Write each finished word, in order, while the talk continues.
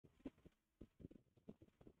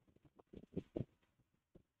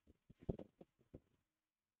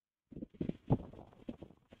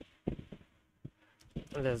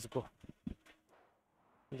Let's go,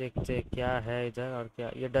 देखते क्या है इधर। और क्या,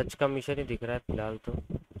 ये डच का मिशन ही दिख रहा है फिलहाल तो।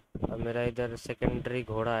 अब मेरा इधर सेकेंडरी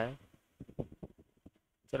घोड़ा है।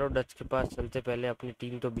 चलो डच के पास चलते, पहले अपनी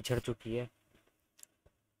टीम तो बिछड़ चुकी है।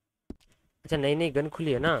 अच्छा नई नई गन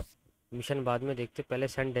खुली है ना, मिशन बाद में देखते, पहले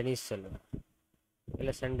सेंट डेनिस चलो।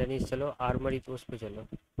 पहले सेंट डेनिस चलो, आर्मरी तो उस पे चलो,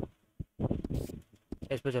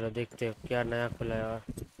 इस पे चलो, देखते हैं क्या नया खुला है। और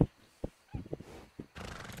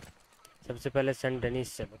सबसे पहले सेंट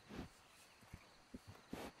डेनिस चलो।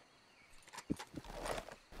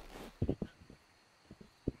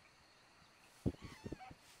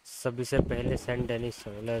 सभी से पहले सेंट डेनिस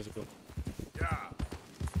चलो, लेट्स गो।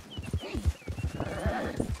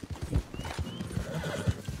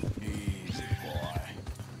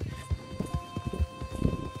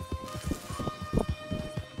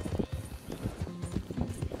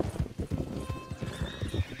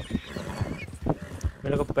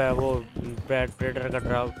 मेरे को वो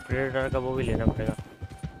प्रेडेटर का वो भी लेना पड़ेगा,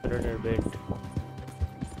 प्रेडेटर बेट।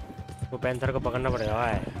 वो पैंथर को पकड़ना पड़ेगा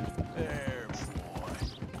भाई।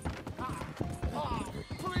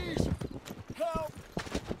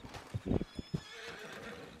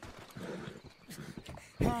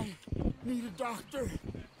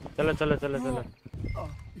 चलो चलो चलो चलो।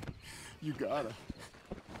 You gotta.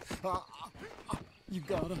 You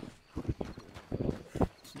gotta.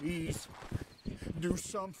 Please. Do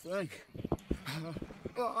something.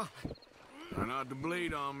 Try not to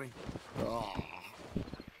bleed on me.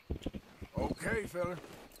 Okay, fella.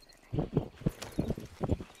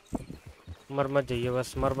 मर मत जाइए,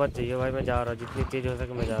 बस मर मत जाइए भाई, मैं जा रहा हूँ, जितनी तेज हो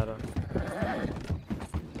सके मैं जा रहा हूँ।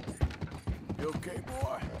 You okay,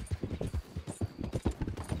 boy?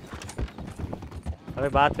 अबे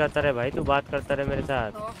बात करता रहे भाई, तू बात करता रहे मेरे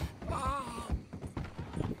साथ।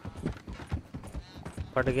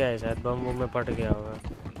 फट गया है शायद, बम में फट गया होगा।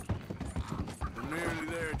 We're nearly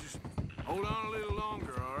there. Just hold on a little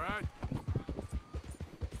longer, all right?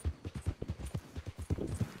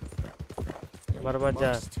 मर मत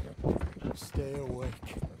जा। Stay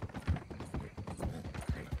awake.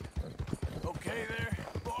 Okay there,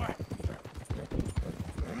 boy.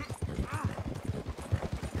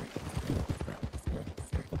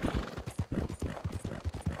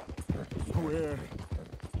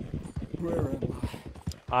 Where am I?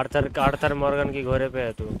 Arthur Morgan की घोड़े पे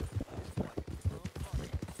है तू।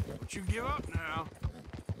 Don't you give up now.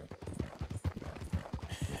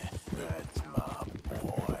 That's my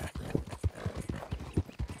boy.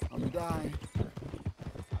 I'm dying.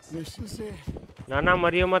 This is it. ना ना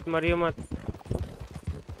मरियो मत, मरियो मत।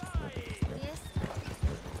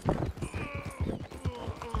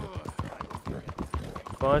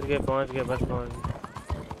 पहुंच गए बस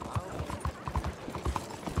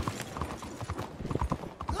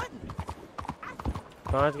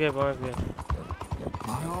पहुंच गए। पहुंच गए।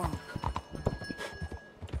 My arm.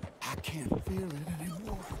 I can't feel it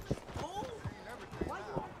anymore.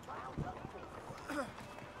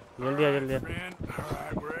 जल्दी आ जल्दी आ। Friend, all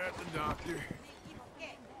right, we're at the doctor.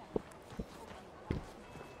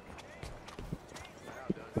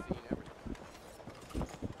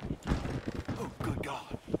 Oh, good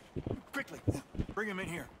God. Quickly, bring him in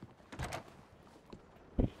here.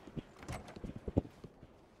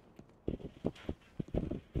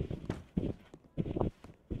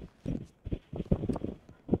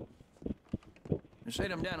 Set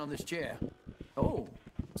him down on this chair. Oh,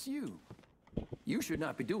 it's you. You should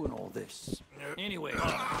not be doing all this. Anyway,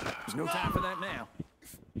 there's no time for that now.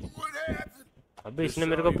 What happened? अबे इसने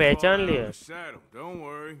मेरे को पहचान लिया। Saddle. Don't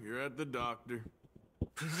worry, you're at the doctor.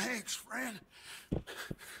 Thanks, friend.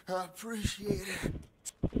 I appreciate it.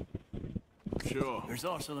 Sure. There's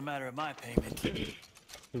also the matter of my payment.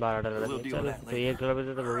 $12 चलो, तो $1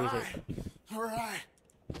 पे तो वो भी सही। All right.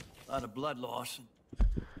 A lot of blood loss.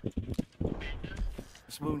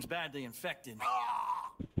 This wound's badly infected.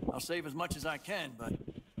 I'll save as much as I can, but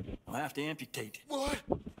I'll have to amputate it. What?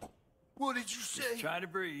 What did you say? Try to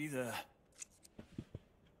breathe.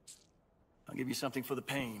 I'll give you something for the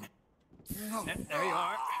pain. There you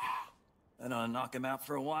are. And I'll knock him out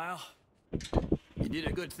for a while. You did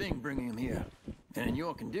a good thing bringing him here, and in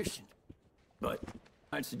your condition. But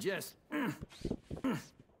I'd suggest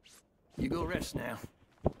you go rest now.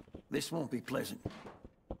 This won't be pleasant.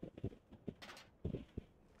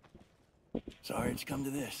 Sorry it's come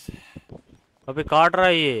to this. अबे काट रहा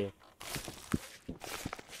है ये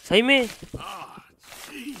सही में।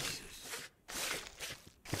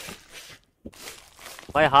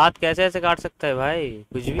 भाई हाथ कैसे ऐसे काट सकता है भाई,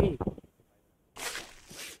 कुछ भी।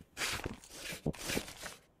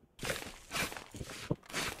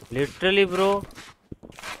 Literally bro.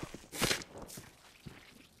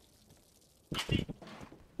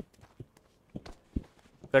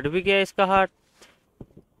 कट भी गया इसका हाथ।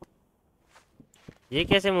 ये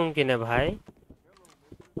कैसे मुमकिन है भाई?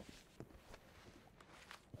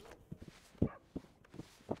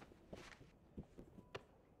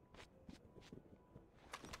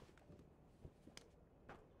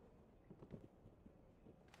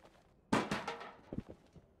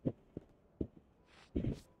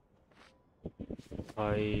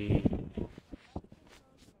 भाई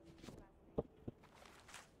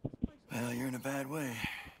Well, you're in a bad way,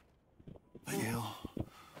 but you'll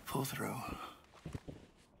pull through.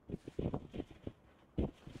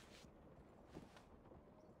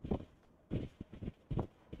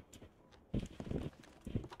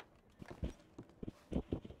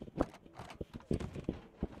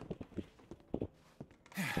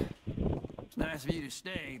 It's nice of you to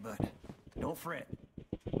stay, but don't fret.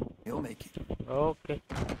 You'll make it. Okay.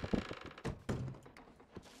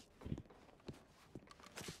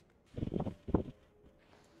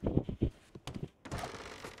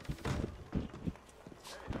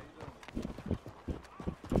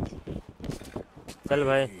 चल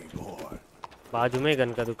भाई, बाजू में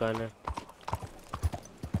गन का दुकान है।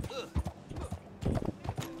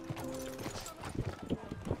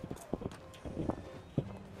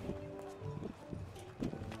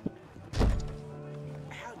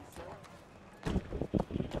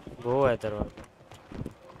 वो है दरवाजा।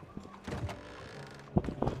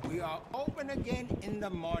 We are open again in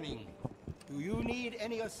the morning. Do you need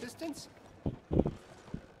any assistance?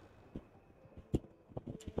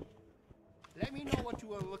 Let me know what you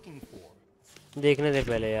are looking for. देखने दे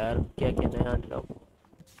पहले यार, क्या क्या नया unlock.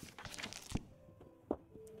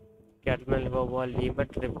 कैटमैन revolver,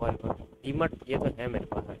 limit revolver, limit ये तो है मेरे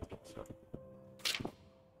पास।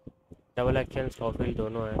 डबल एक्शन सॉफ्टवेयर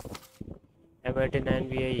दोनों है। M89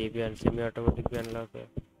 भी है, ये भी सेमी ऑटोमेटिक भी अनलॉक है।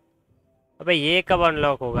 अबे ये कब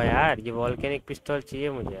अनलॉक होगा यार? ये वॉल्केनिक पिस्तौल चाहिए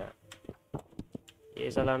मुझे यार।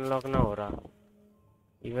 ये साला अनलॉक ना हो रहा।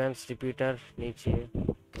 इवेंट्स रिपीटर नहीं चाहिए।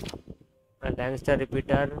 लैंगस्टर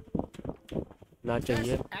रिपीटर ना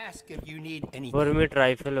चाहिए। Just ask if you need anything. Format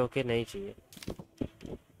rifle okay नहीं चाहिए।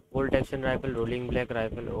 Bolt action rifle, rolling black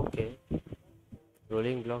rifle okay.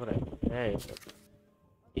 Rolling block rifle है ये सब।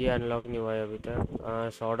 ये अनलॉक नहीं हुआ है अभी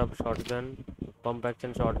तक। Short up shotgun, pump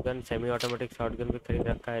action shotgun, semi automatic shotgun भी खरीद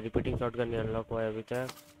रखा है। रिपीटिंग शॉटगन नहीं अनलॉक हुआ है अभी तक।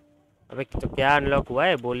 अबे तो क्या अनलॉक हुआ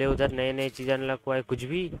है? बोले उधर नए नए चीज़ अनलॉक हुआ है कुछ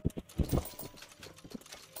भी।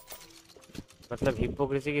 मतलब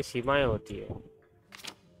हिपोक्रेसी की सीमाएं होती है।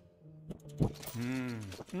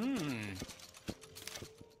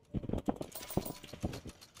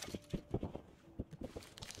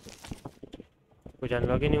 कुछ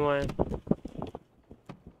अनलॉक ही नहीं हुआ है।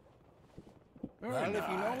 Well, if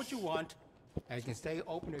you know what you want, I can stay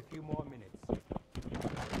open a few more minutes. We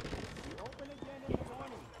open again in the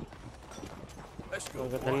morning. Let's go.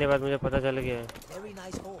 तो धन्यवाद, मुझे पता चल गया है। Very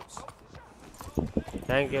nice horse.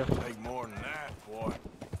 Thank you. Take more than that, boy.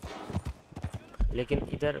 लेकिन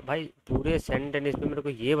इधर भाई पूरे सेंट डेनिस पे मेरे को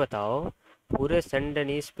ये बताओ, पूरे सेंट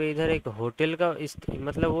डेनिस पे इधर एक होटल का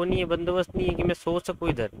मतलब वो नहीं है, बंदोबस्त नहीं है कि मैं सो सकूँ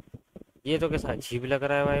इधर। ये तो कैसा अजीब लग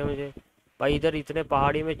रहा है भाई मुझे। भाई इधर इतने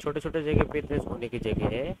पहाड़ी में छोटे छोटे जगह पे इतने सोने की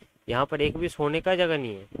जगह है, यहाँ पर एक भी सोने का जगह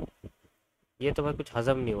नहीं है। ये तो भाई कुछ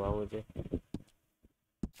हजम नहीं हुआ मुझे।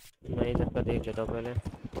 मैं इधर का देख लेता हूँ पहले।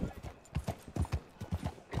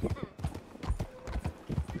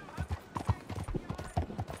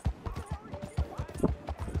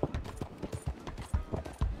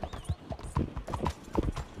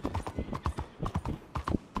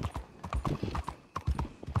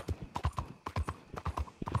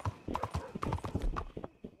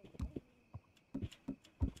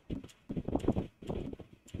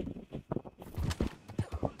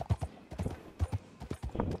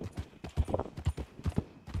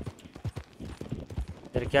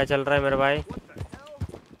 इधर क्या चल रहा है मेरे भाई?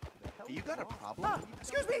 You got a problem?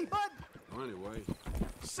 Excuse me, bud. Anyway,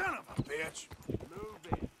 Son of a bitch.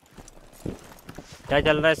 क्या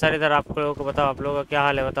चल रहा है सर इधर? आप लोगों को बताओ, आप लोगों का क्या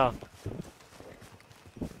हाल है? बताओ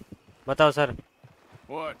बताओ sir.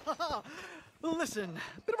 what? Listen,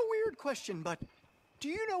 bit of a weird question, but do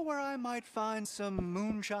you know where I might find some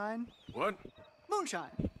moonshine? What?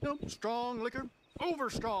 Moonshine. No, strong liquor. Over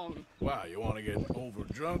strong. Wow, you want to get over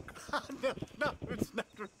drunk? No, it's not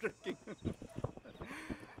for drinking.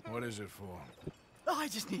 What is it for? Oh, I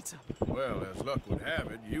just need some. Well, as luck would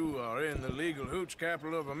have it, you are in the legal hooch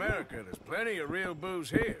capital of America. There's plenty of real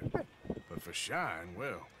booze here. But for shine,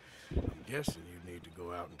 well, I'm guessing you need to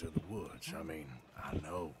go out into the woods. I mean, I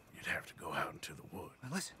know you'd have to go out into the woods.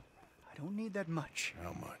 Now listen, I don't need that much.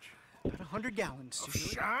 How much? About 100 gallons. Of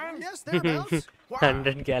shine? Yes, thereabouts. Why?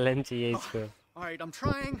 100 gallon चाहिए इसको। All right, I'm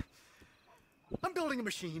trying. I'm building a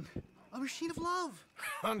machine of love.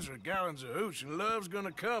 100 gallons of hooch and love's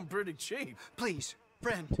gonna come pretty cheap. Please,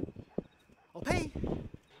 friend, I'll pay.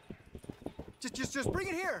 Just bring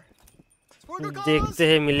it here. It's for a good cause. देखते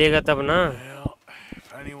हैं मिलेगा तब ना. Well,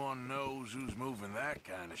 if anyone knows who's moving that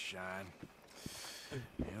kind of shine,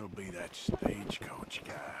 it'll be that stagecoach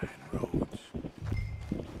guy in Rhodes.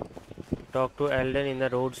 Talk to Elden in the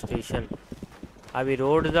road station. अभी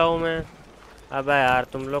road जाऊँ मैं. अबे यार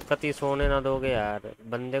तुम लोग कति सोने ना दोगे यार.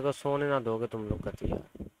 बंदे को सोने ना दोगे तुम लोग कति यार.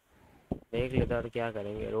 देख लेते और क्या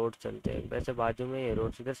करेंगे. रोड चलते हैं. वैसे बाजू में ये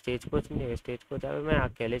रोड इधर स्टेज कोच नहीं है. स्टेज कोच अबे मैं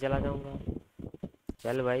अकेले चला जाऊँगा.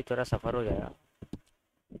 चल भाई थोड़ा सफ़र हो जाएगा.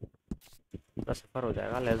 थोड़ा सफ़र हो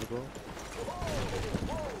जाएगा. Let's go.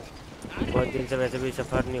 बहुत दिन से वैसे भी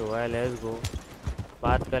सफ़र नहीं हुआ है. Let's go.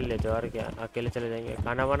 बात कर लेते और क्या. अकेले चले जाएंगे.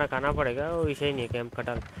 खाना वाना खाना पड़ेगा. वो विषय ही नहीं है. कैंप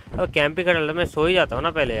खटा. अब कैंप ही खटा. मैं सो ही जाता हूँ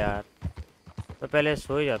ना पहले यार. मैं पहले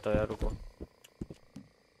सो ही जाता हूँ यार. रुको.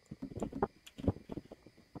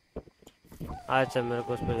 अच्छा मेरे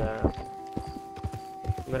को उस पर जाना.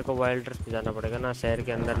 मेरे को वाइल्डर्स पे जाना पड़ेगा ना. शहर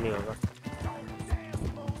के अंदर नहीं होगा.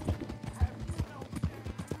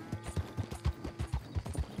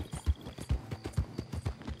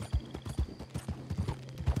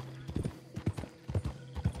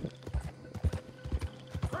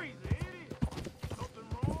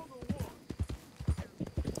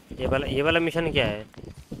 ये वाला मिशन क्या है.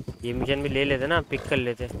 ये मिशन भी ले लेते ना. पिक कर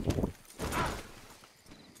लेते.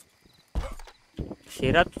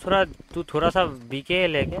 शेरा तू थोड़ा सा बीके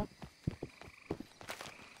ले क्या.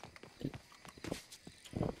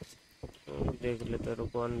 देख लेते.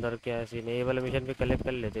 रुको अंदर क्या है सीन. ये वाला मिशन भी कलेक्ट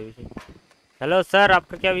कर लेते विषय. हेलो सर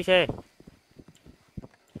आपका क्या विषय है.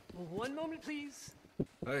 One moment, please.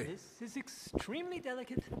 Hey. This is extremely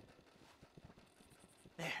delicate.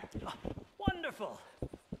 There. Oh, wonderful.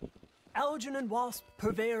 Algernon Wasp,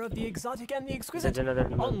 purveyor of the exotic and the exquisite.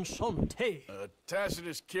 Enchanté.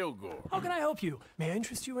 Tacitus Kilgore. How can I help you? May I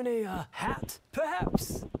interest you in a hat,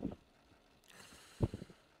 perhaps?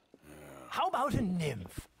 How about a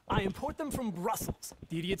nymph? I import them from Brussels.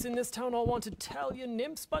 The idiots in this town all want Italian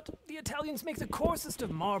nymphs, but the Italians make the coarsest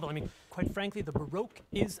of marble. I mean, quite frankly, the Baroque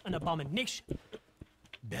is an abomination.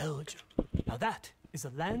 Belgium. Now that is a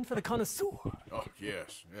land for the connoisseur. Oh,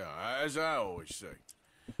 yes. Yeah, as I always say.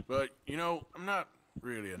 But, you know, I'm not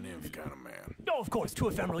really a nymph kind of man. Oh, of course, too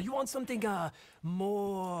ephemeral. You want something,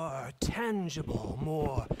 more tangible,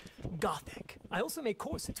 more gothic. I also make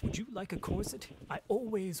corsets. Would you like a corset? I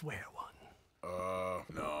always wear one.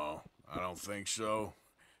 No, I don't think so.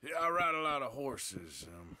 I ride a lot of horses.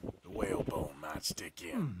 The whalebone might stick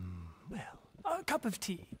in. Well, a cup of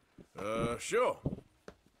tea. Sure.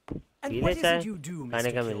 And what is it you do,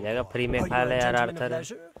 Mr. Kilgore? Free में Are खा you ले a यार gentleman of Arthur.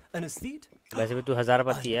 leisure? An aesthete? वैसे भी तू 1000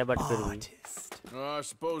 पति है but फिर भी. Artist. I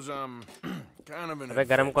suppose I'm kind of an अबे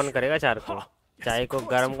गरम कौन adventurer. करेगा चार को. चाय को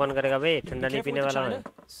गरम कौन करेगा बे. ठंडा नहीं Careful पीने with the वाला मैं.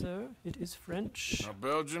 China. Sir, it is French.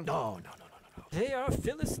 Belgian? No. They are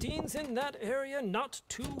Philistines in that area, not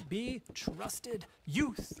to be trusted.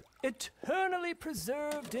 Youth, eternally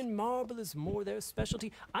preserved in marble, is more their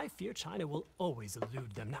specialty. I fear China will always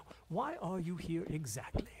elude them. Now, why are you here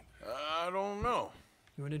exactly? I don't know.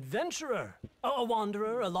 You're an adventurer, a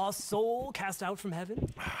wanderer, a lost soul cast out from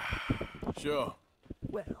heaven? Sure.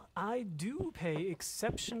 Well, I do pay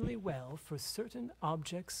exceptionally well for certain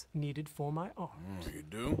objects needed for my art. You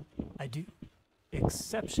do? I do.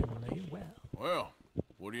 Exceptionally well. Well,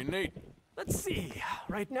 what do you need? Let's see.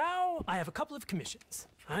 Right now, I have a couple of commissions.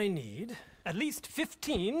 I need at least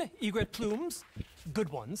 15 egret plumes. Good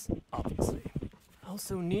ones, obviously. I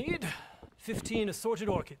also need 15 assorted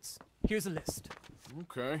orchids. Here's a list.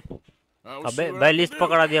 Okay. We'll अबे see what भाई I can list do.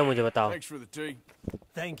 पकड़ा दिया मुझे. बताओ. Thanks for the tea.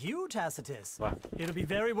 Thank you, Tacitus. वाह. It'll be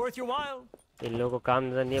very worth your while. इन लोगों को काम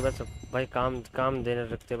नजर नहीं है. बस भाई काम देने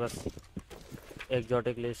रखते बस.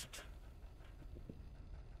 Exotic list.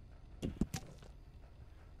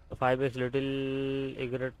 5x little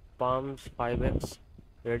egret palms, 5x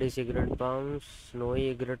reddish egret palms, snowy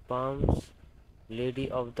egret palms, lady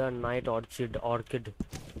of the night orchid.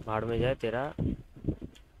 भाड़ में जाए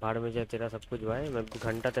तेरा सब कुछ भाई. मैं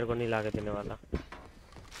घंटा तेरे को नहीं ला के देने वाला.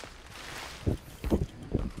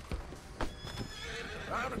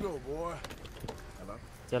 Time to go, boy.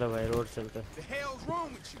 चलो भाई रोड चलते. The hell's wrong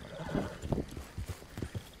with you?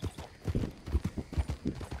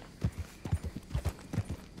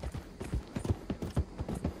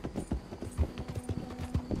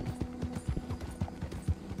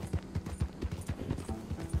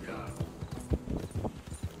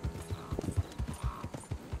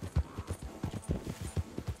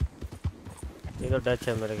 ये तो डच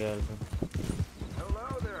है मेरे ख्याल से. Hello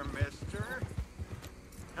there, mister.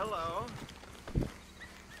 Hello.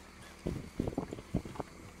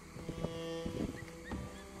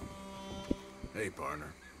 Hey, partner.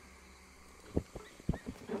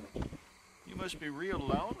 You must be real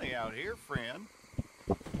lonely out here, friend.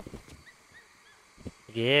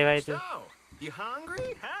 ये भाई तो So, you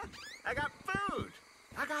hungry, huh? I got food.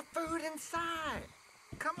 I got food inside.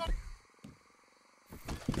 Come on.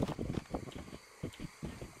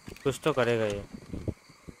 कुछ तो करेगा ये,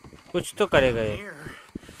 कुछ तो करेगा ये, Here.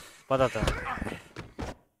 पता था,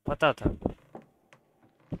 पता था।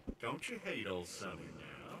 Don't you hate old Sonny now?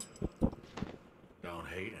 Don't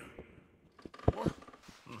hate him.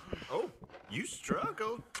 Oh, you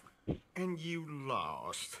struggled. And you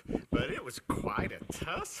lost. But it was quite a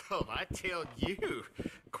tussle, I tell you.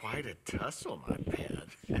 Quite a tussle, my pet.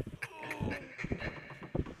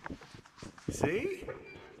 See?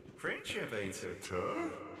 Friendship ain't so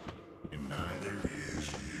tough. And neither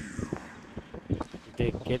is you.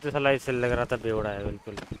 देख के तो साला इससे लग रहा था बेवड़ा है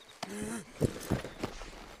बिल्कुल।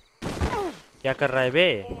 क्या कर रहा है बे?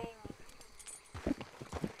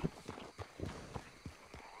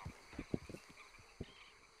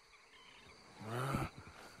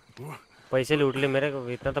 पैसे लूट ले मेरे को,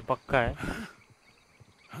 इतना तो पक्का है।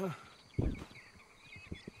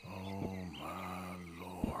 Oh my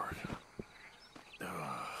lord.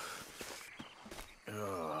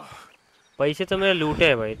 पैसे तो मेरे लूटे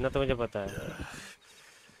हैं भाई, इतना तो मुझे पता है।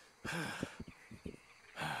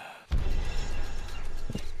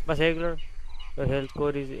 बस एक minute. Your health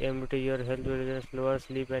core is empty. Your health will be slower.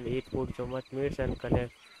 Sleep and eat food so much meats and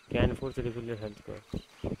canned foods to refill your health core.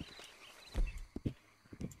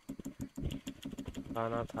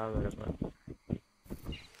 खाना था मेरे पास।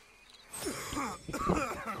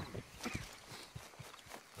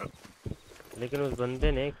 लेकिन उस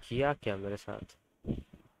बंदे ने किया क्या मेरे साथ?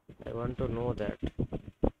 I want to know that.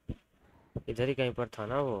 इधर ही कहीं पर था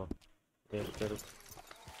ना वो? देखते रुक।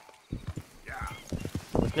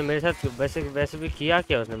 उसने मेरे साथ वैसे भी किया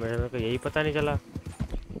क्या उसने मेरे को यही पता नहीं चला।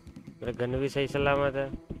 मेरा गन भी सही सलामत है।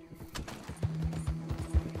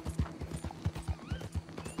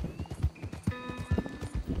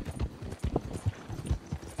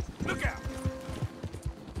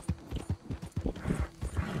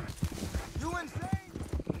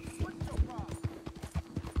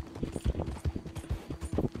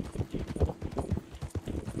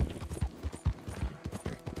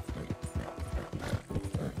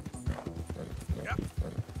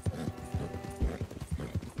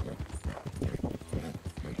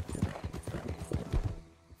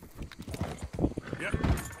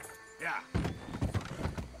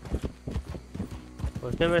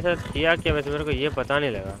 उसने मेरे साथ किया क्या वैसे मेरे को ये पता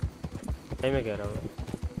नहीं लगा, सही में कह रहा हूँ।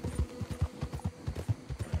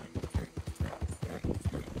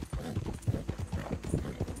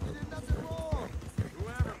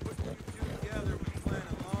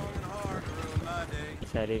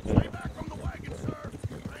 सॉरी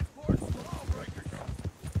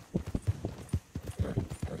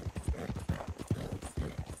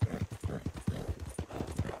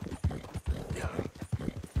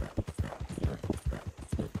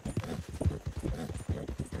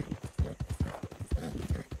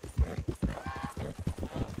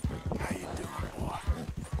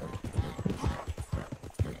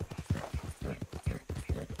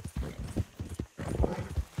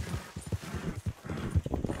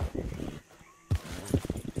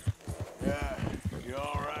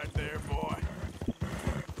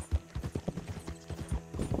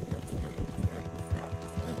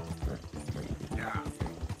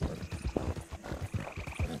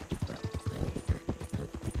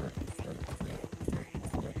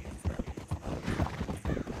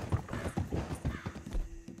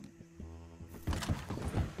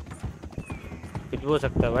कुछ भी हो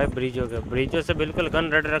सकता है भाई। ब्रिजों से बिल्कुल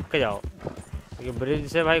गन रेड रख के जाओ, क्योंकि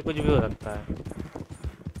ब्रिज से भाई कुछ भी हो सकता है।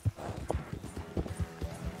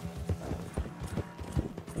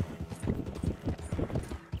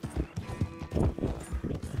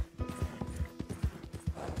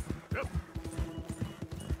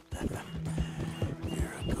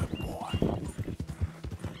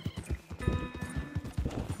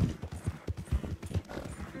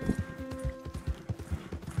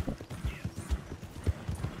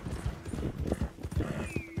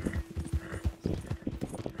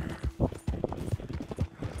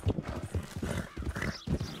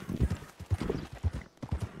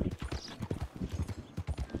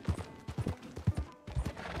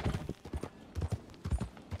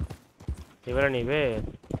 वाला नहीं बे,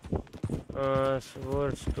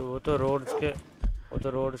 वो तो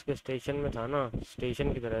रोड्स के स्टेशन में था ना,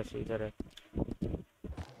 स्टेशन की तरह से इधर है।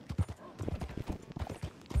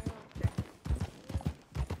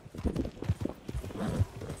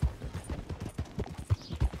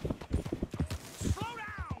 Slow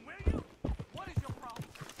down, will you? What is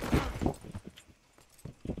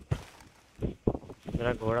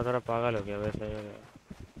मेरा घोड़ा थोड़ा पागल हो गया वैसे ही हो गया।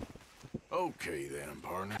 Okay then,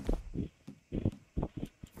 partner.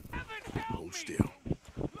 Hold still.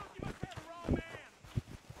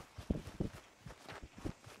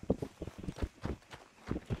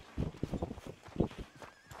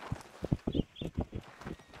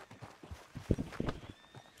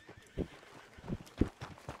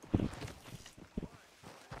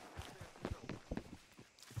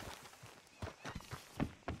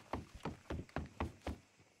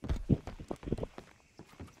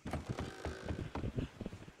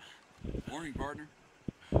 Morning, partner.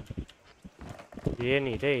 ये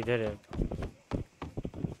नहीं थे, इधर है।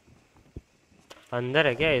 अंदर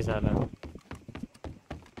है क्या ये साला?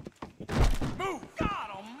 Move! God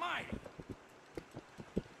almighty!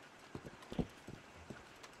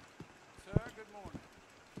 Sir, good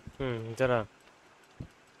morning. जरा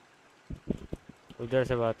उधर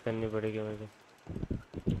से बात करनी पड़ेगी मुझे।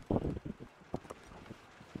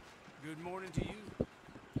 Good morning to you.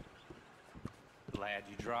 Glad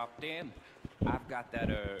you dropped in. I've got that,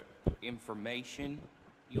 information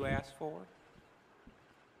you asked for.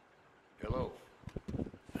 Hello.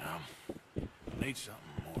 I need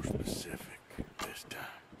something more specific this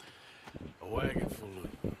time. A wagon full of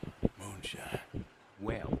moonshine.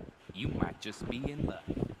 Well, you might just be in luck.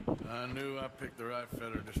 I knew I picked the right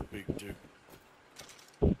fella to speak to.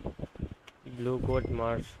 Blue coat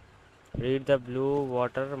march. Read the blue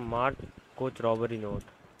water march coach robbery note.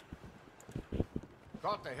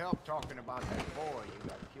 Got the help talking about that boy you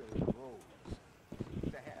got killed in the roads.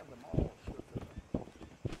 To have them all shook.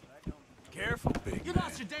 Careful, big You man.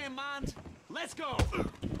 lost your damn mind? Let's go!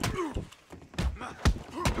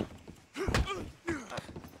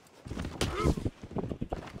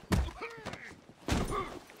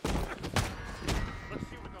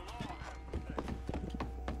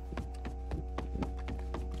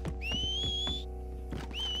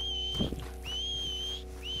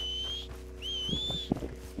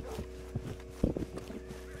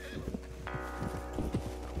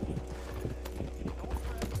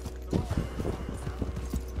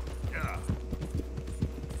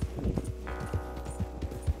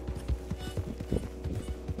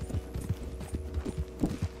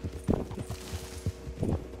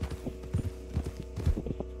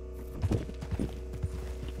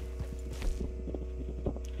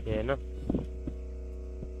 ये है ना?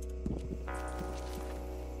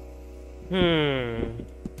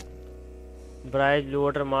 Bright blue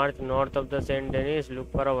water march north of the Saint Denis.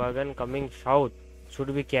 Look for a wagon coming south.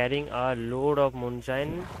 Should be carrying a load of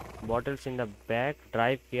moonshine bottles in the back.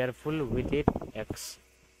 Drive careful with it. X.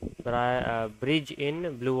 Bridge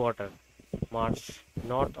in blue water march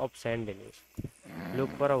north of Saint Denis.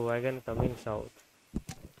 Look for a wagon coming south.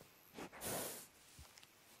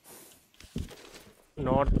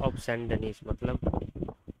 North of Saint Denis मतलब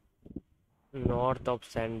north of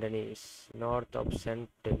Saint Denis, north of Saint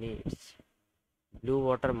Denis. Blue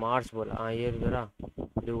water मार्च बोला। हाँ ये जरा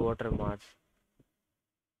blue water मार्च,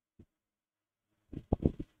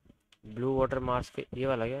 blue water मार्च के ये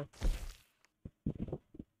वाला क्या?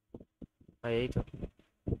 हाँ यही तो।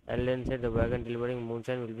 एलन से the wagon delivering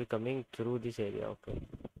moonshine will be coming through this area. Okay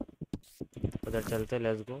उधर चलते,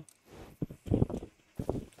 लेट्स गो।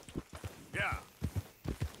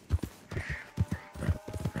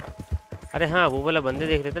 अरे हाँ वो वाला बंदे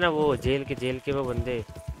देख रहे थे ना, वो जेल के वो बंदे,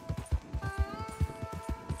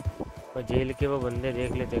 वो जेल के वो बंदे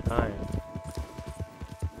देख लेते कहाँ हैं।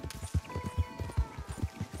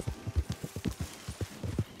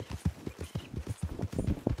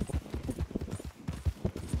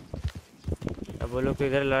 अब वो लोग तो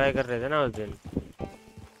इधर लड़ाई कर रहे थे ना उस दिन,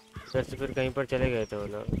 फिर से फिर कहीं पर चले गए थे वो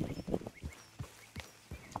लोग।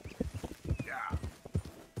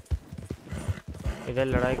 इधर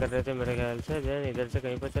लड़ाई कर रहे थे मेरे ख्याल से, देन इधर से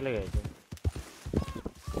कहीं पर चले गए थे।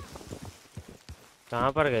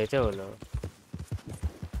 कहाँ पर गए थे वो लोग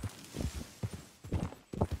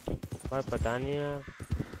भाई पता नहीं यार।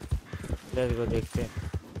 लेट्स गो देखते हैं।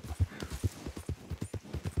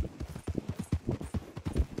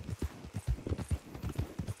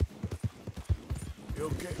 You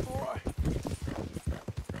okay, boy?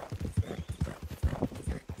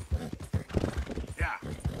 Yeah.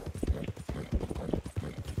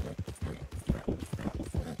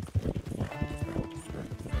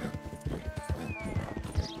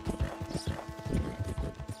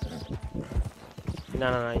 ना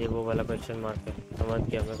ना ना ये वो वाला क्वेश्चन मार्क है, समझ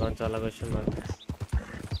गया मैं कौन सा वाला क्वेश्चन मार्क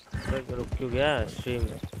है। तो रुक क्यों गया स्ट्रीम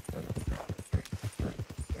में?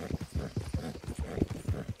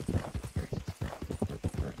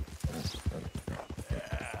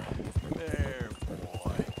 There,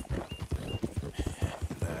 boy.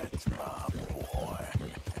 That's my boy.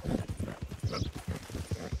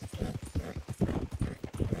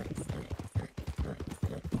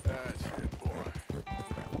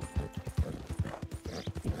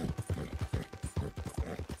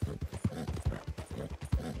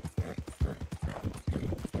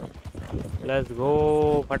 Let's go,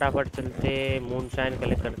 फटाफट चलते, मूनशाइन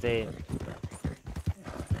कलेक्ट करते।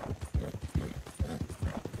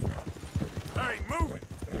 Hey, move it!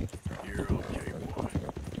 You're okay, boy.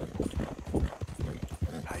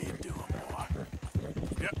 How you doing, boy?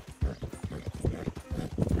 Yep.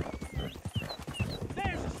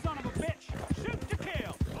 There's the son of a bitch! Shoot to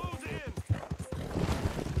kill! Close in!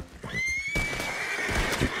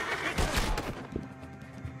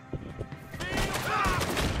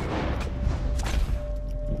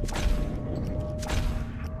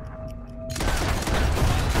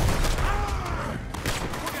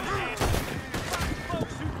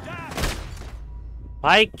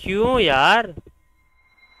 भाई क्यों यार?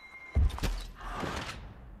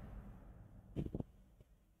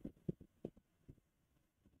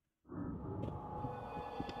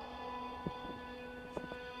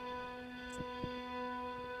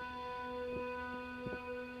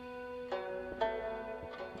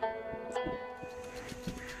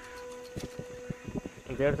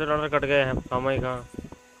 $150 cut गए हैं कमाई कहाँ।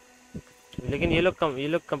 लेकिन ये लोग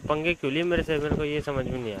पंगे क्यों लिए मेरे से, मेरे को ये समझ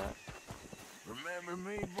में नहीं आया। Remember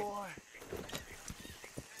me, boy?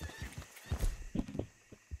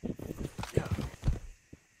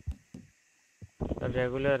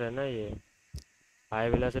 रेगुलर है ना ये, हाई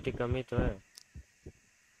वेलोसिटी कम ही तो है।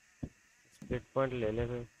 स्प्लिट पॉइंट ले ले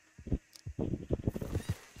फिर।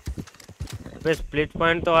 अबे स्प्लिट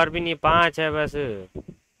पॉइंट तो और भी नहीं, 5 है बस।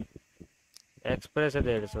 एक्सप्रेस है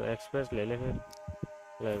 150, एक्सप्रेस ले ले फिर।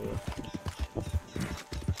 ले ले।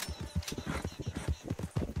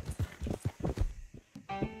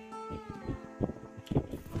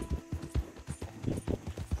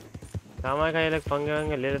 कामा का ये लोग पंगे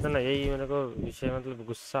वंगे ले लेते ना, यही मेरे को विषय मतलब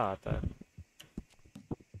गुस्सा आता है।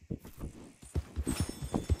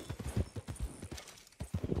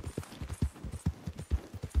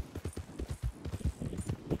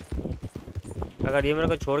 अगर ये मेरे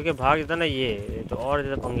को छोड़ के भाग देता ना ये तो और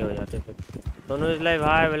ज़्यादा पंगे हो जाते फिर। Sonu is live,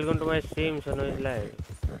 hi welcome to my stream. Sonu is live,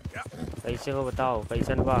 कैसे हो बताओ?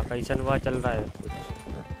 कैसन वाह चल रहा है?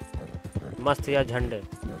 मस्त या झंडे?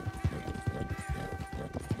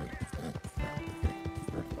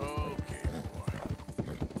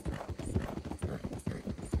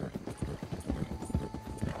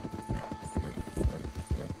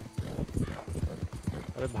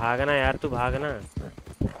 अरे भागना यार, तू भागना।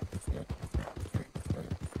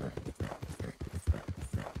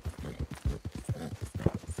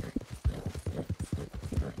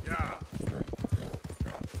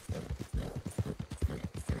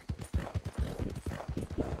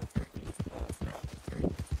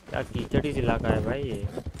 क्या कीचड़ी इलाका है भाई ये।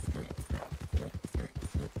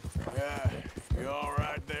 Yeah, you all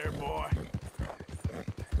right there, boy?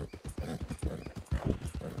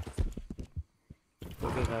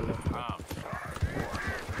 Okay खा लो। I'm sorry, boy.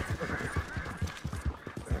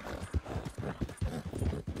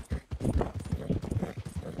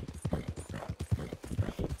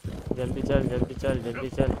 जल्दी चल जल्दी चल जल्दी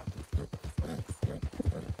चल।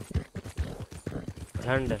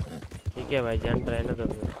 झंड ठीक है भाई, झंड रहने दो।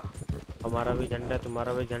 हमारा भी झंडा,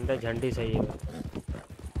 तुम्हारा भी झंडा, झंडी सही है।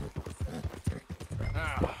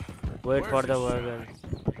 Wait for the wagon.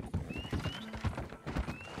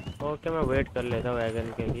 Okay मैं वेट कर लेता हूँ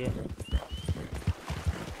वैगन के लिए।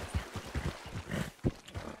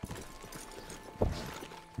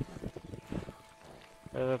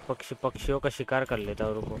 पक्षियों का शिकार कर लेता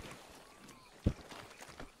हूँ, रुको।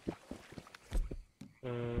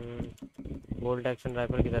 बोल्ट एक्शन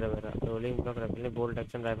राइफल किधर है मेरा? रोलिंग ब्लॉक राइफल नहीं, बोल्ट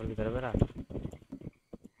एक्शन राइफल किधर है मेरा?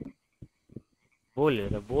 वो ले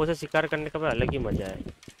लो, वो से शिकार करने का अलग ही मजा है।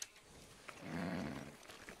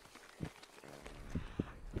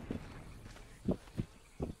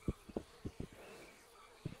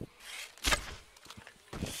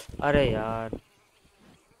 अरे यार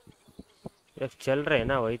चल रहे हैं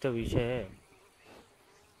ना, वही तो विषय है।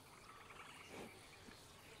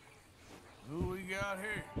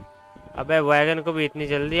 अबे वैगन को भी इतनी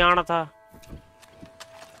जल्दी आना था।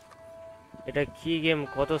 এটা কি গেম,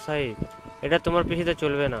 কত সাইজ? এটা তোমার পিছিয়ে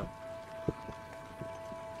চলবে না।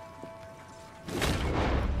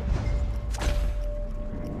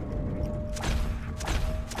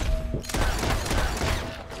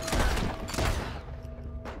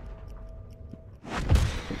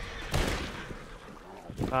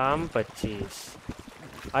 काम 25।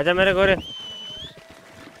 आजा मेरे घरे।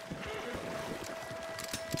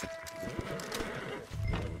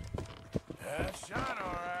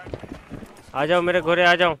 आ जाओ मेरे घरे,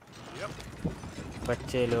 आ जाओ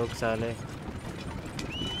बच्चे लोग साले।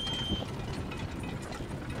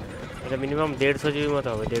 अरे मिनिमम 150 जीबी मत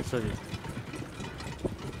हो, 150 जीबी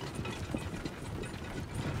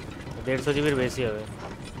 150 जीबी बेसी हो गए।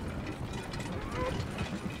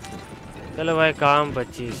 चलो भाई काम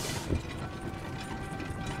 25।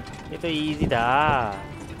 ये तो इजी था।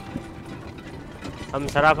 हम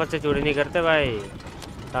शराफत से चोरी नहीं करते भाई।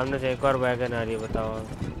 सामने से एक और वैगन आ रही है, बताओ।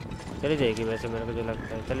 चली जाएगी वैसे, मेरे को जो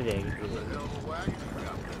लगता है चली जाएगी।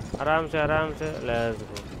 आराम से आराम से। Let's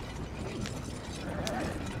go.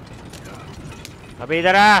 अबे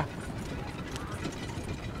इधर आ,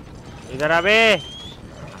 इधर आ बे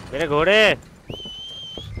मेरे घोड़े,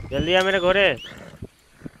 जल्दी आ मेरे घोड़े।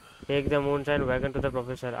 Take the moonshine wagon to the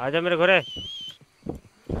professor. आजा मेरे घोड़े,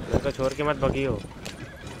 मेरे को छोड़ के मत भगियो।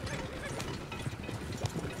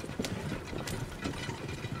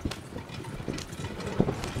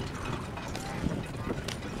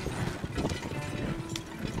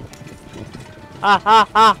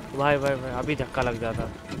 भाई भाई भाई अभी धक्का लग जाता।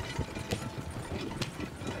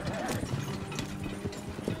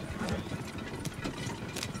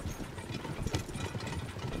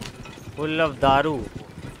 फुल ऑफ दारू,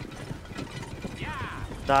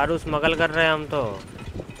 दारू स्मगल कर रहे हैं हम तो।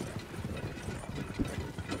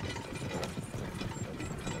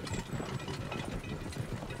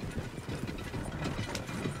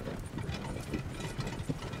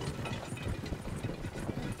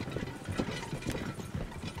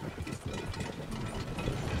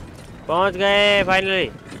 पहुंच गए finally.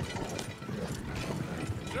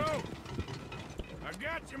 So, I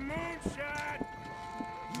got your moonshine.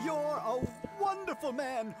 You're a wonderful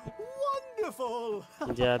man. Wonderful.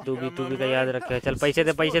 जा तू भी का याद रखे। चल पैसे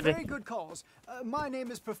दे, पैसे दे। Very good calls. My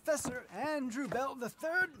name is Professor Andrew Bell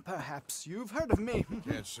III. Perhaps you've heard of me.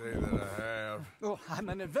 Can't say that I have. Oh, I'm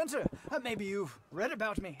an inventor. Maybe you've read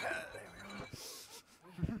about me.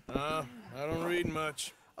 I don't read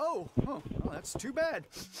much. Oh, well, that's too bad.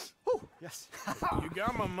 Oh, yes. You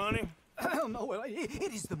got my money? No, well,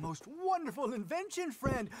 it is the most wonderful invention,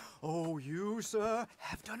 friend. Oh, you, sir,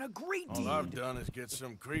 have done a great deed. All I've done is get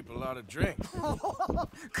some creep a lot of drink.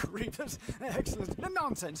 Creepers. Excellent. No,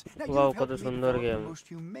 nonsense. Now, Wow, you've helped कत me सुंदर develop the game.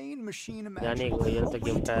 most humane machine जाने imaginable. को ये तो A way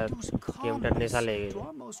game to का introduce game टर्ने सा calmness लेगे। to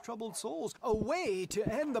our most troubled souls. A way to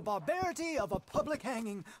end the barbarity of a public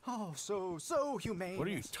hanging. Oh, so humane. What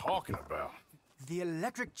are you talking about? The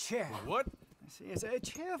electric chair. What? It's a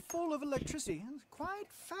chair full of electricity. It's quite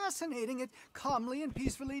fascinating. It calmly and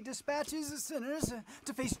peacefully dispatches the sinners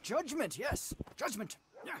to face judgment. Yes, judgment.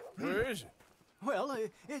 Yeah. Where is it? Well,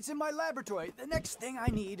 it's in my laboratory. The next thing I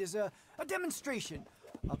need is a demonstration.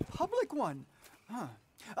 A public one. Huh.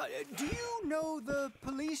 Do you know the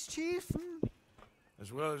police chief?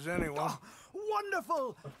 As well as anyone. Wonderful.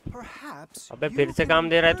 Perhaps अबे you फिर से can काम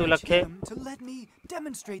दे रहा है तू urge लखे। him to let me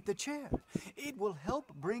demonstrate the chair. It will help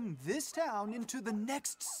bring this town into the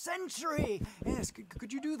next century. Yes,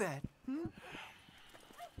 could you do that?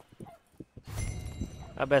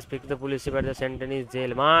 अब speak the police पर द सेंटेनिस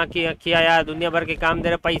जेल। वहाँ किया यार, दुनिया भर के काम दे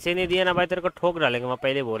रहे, पैसे नहीं दिए ना भाई तेरे को ठोक डालेंगे। मैं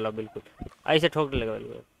पहले बोल रहा बिल्कुल ऐसे ठोक डालेगा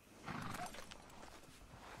बिल्कुल।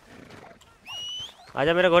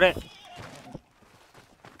 आजा मेरे घोड़े,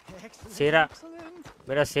 शेरा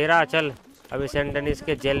मेरा शेरा। चल अभी सेंटेनिस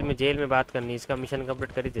के जेल में बात करनी। इसका मिशन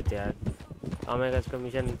कंप्लीट कर ही देते यार। हमें इसका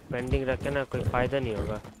मिशन पेंडिंग रखे ना कोई फायदा नहीं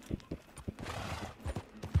होगा।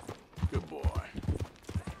 Good boy.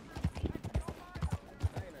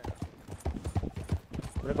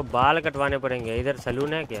 मेरे को बाल कटवाने पड़ेंगे। इधर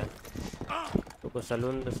सलून है क्या? तो को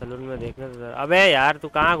सलून में देखने तो। अबे यार तू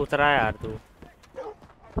कहाँ घुस रहा है यार? तू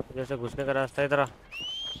जैसे घुसने का रास्ता इधर आ,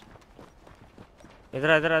 इधर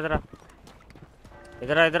इधर इधर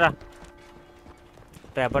इधर इधर।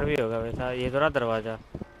 टैपर भी होगा वैसा। ये तो दरवाजा।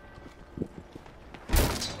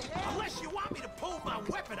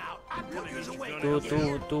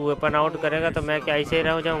 तू वेपन आउट करेगा तो मैं क्या ऐसे ही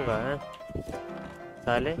रह जाऊंगा?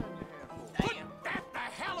 साले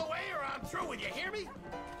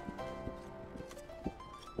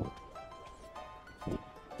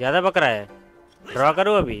ज्यादा बक रहा है। ड्रॉ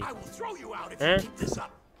करूँ अभी हैं?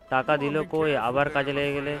 টাকা দিল কই? আবার কাজে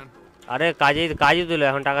লেগে গেলে। আরে কাজই দিল,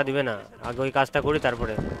 এখন টাকা দিবে না। আগে ওই কাজটা করি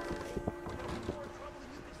তারপরে।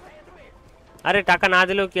 আরে টাকা না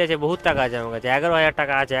দিলেও কি আছে, বহুত টাকা আছে আমার কাছে। 11,000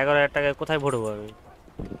 টাকা আছে। 11,000 টাকায় কোথায় ভরবো আমি?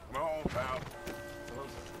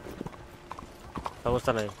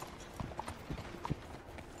 समझता नहीं।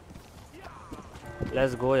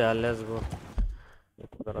 लेट्स गो यार, लेट्स गो।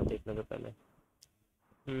 जरा देखने तो पहले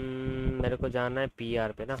मेरे को जाना है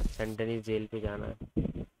पीआर पे ना, सेंटेनिस जेल पे जाना है।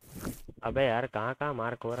 अबे यार कहाँ कहाँ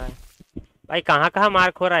मार्क हो रहा है भाई, कहाँ कहाँ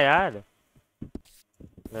मार्क हो रहा है यार।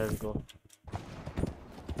 Let's go.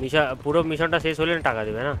 পুরো মিশনটা শেষ হলে টাকা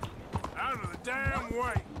দিবে না।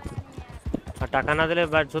 আর টাকা না দিলে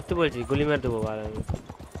সত্যি বলছি গুলি মেরে দেবো।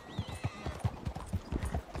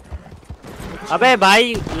 अबे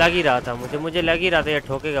भाई लग ही रहा था मुझे लग ही रहा था ये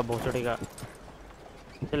ठोकेगा भोसड़ी का।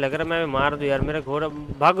 मुझे लग रहा मैं मार दूं यार मेरे घोड़ा।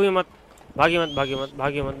 भागी मत भागी मत भागी मत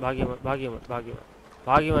भागी मत भागी मत भागी मत भागी मत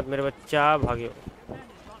भागी मत मेरे बच्चा भागी मत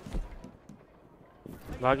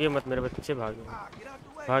भागी मत मेरे बच्चे भागी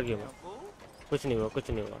मत भागी मत। कुछ नहीं हुआ कुछ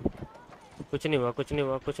नहीं हुआ कुछ नहीं हुआ कुछ नहीं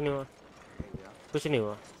हुआ कुछ नहीं हुआ कुछ नहीं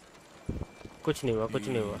हुआ कुछ नहीं हुआ कुछ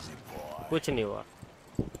नहीं हुआ कुछ नहीं हुआ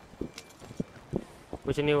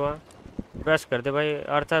कुछ नहीं हुआ। ब्रश कर दे भाई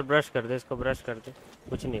अर्थात ब्रश कर दे इसको ब्रश कर दे।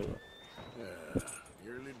 कुछ नहीं हुआ।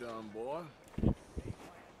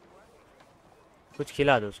 कुछ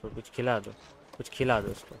खिला दो उसको कुछ खिला दो कुछ खिला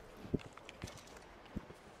दो उसको।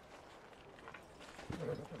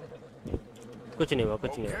 कुछ नहीं हुआ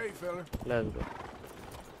कुछ नहीं हुआ। Let's go.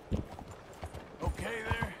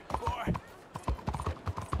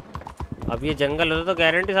 अब ये जंगल होता तो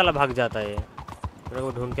गारंटी साला भाग जाता है ये मेरे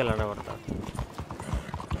को ढूंढ के लाना पड़ता।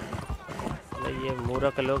 ये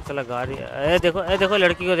मूर्ख लोग साला गाड़ी ए देखो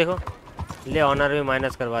लड़की को देखो। ले ऑनर भी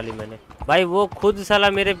माइनस करवा ली मैंने भाई। वो खुद साला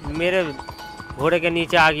मेरे घोड़े के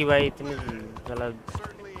नीचे आ गई भाई इतनी साला।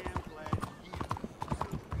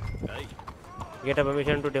 Get a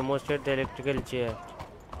permission to demonstrate the electrical chair.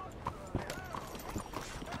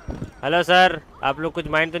 Hello sir आप लोग कुछ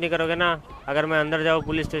माइंड तो नहीं करोगे ना अगर मैं अंदर जाऊँ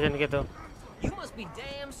पुलिस स्टेशन के तो।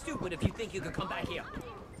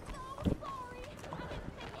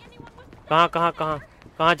 कहाँ कहाँ कहाँ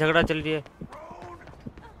कहाँ झगड़ा चल रही है।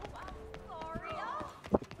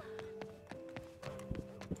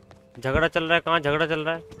 झगड़ा चल रहा है कहाँ झगड़ा चल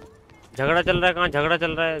रहा है झगड़ा चल रहा है कहाँ झगड़ा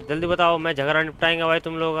चल रहा है जल्दी बताओ। मैं झगड़ा निपटाएंगा भाई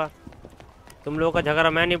तुम लोगों का झगड़ा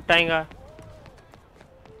मैं निपटाएंगा।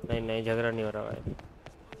 नहीं नहीं झगड़ा नहीं हो रहा भाई।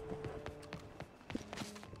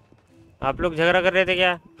 आप लोग झगड़ा कर रहे थे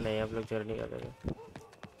क्या। नहीं आप लोग झगड़ा नहीं कर रहे थे।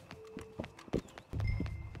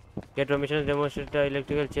 Get permission demonstrate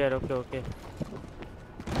electrical chair. Okay okay.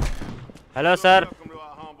 Hello sir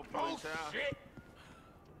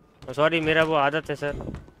sorry मेरा वो आदत है sir.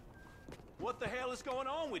 What the hell is going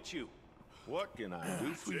on with you? What can I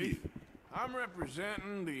do for you? I'm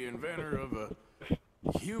representing the inventor of a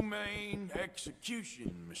humane execution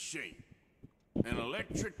machine, an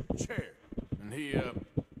electric chair, and he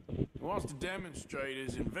wants to demonstrate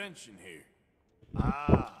his invention here.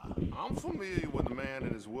 Ah, I'm familiar with the man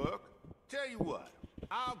and his work. Tell you what,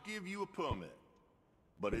 I'll give you a permit,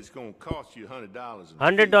 but it's gonna cost you $100.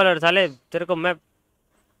 $100 साले तेरे को मैं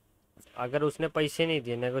अगर उसने पैसे नहीं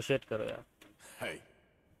दिए negotiate करो यार। Hey,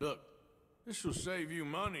 look, this will save you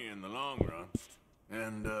money in the long run,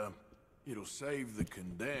 and it'll save the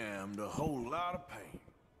condemned a whole lot of pain.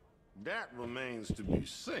 That remains to be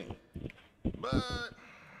seen, but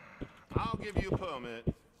I'll give you a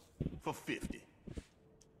permit for 50.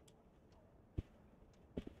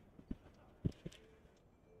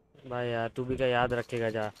 भाई यार तू भी क्या याद रखेगा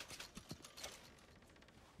जा।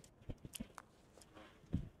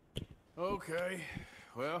 Okay,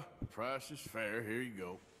 well, the price is fair. Here you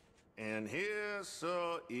go. And here, sir,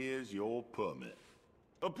 is your permit.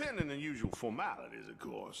 Pending the usual formalities, of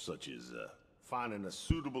course, such as finding a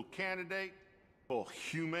suitable candidate for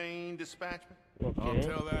humane dispatchment. Okay. I'll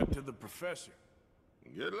tell that to the professor.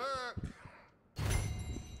 Good luck.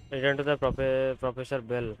 Return to the Professor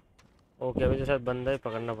Bell. Okay, अभी तो शायद बंदा ही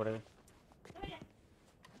पकड़ना पड़ेगा।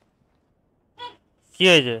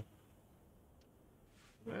 क्या है ये?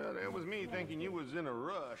 Well, that was me thinking you was in a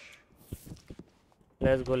rush.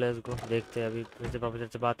 Let's go देखते हैं अभी फिर से प्रोफेसर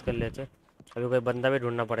से बात कर लेते हैं। अभी कोई बंदा भी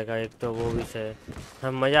ढूंढना पड़ेगा एक तो वो भी से।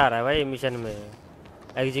 हम मज़ा आ रहा है भाई मिशन में।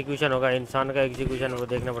 एग्जीक्यूशन होगा इंसान का एग्जीक्यूशन वो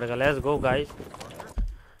देखना पड़ेगा। Let's go guys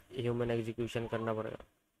human execution करना पड़ेगा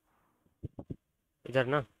इधर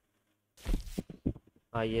ना।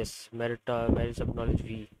 हाँ yes merit of knowledge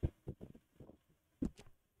we.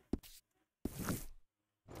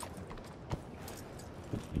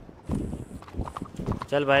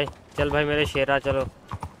 चल भाई मेरे शेरा चलो।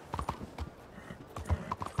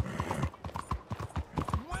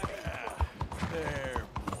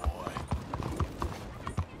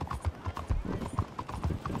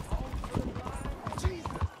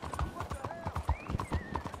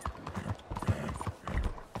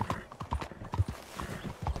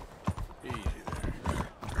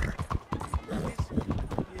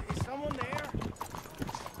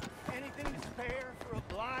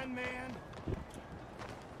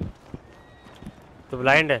 तू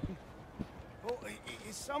ब्लाइंड है।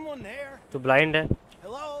 तू ब्लाइंड है।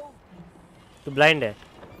 तू ब्लाइंड है।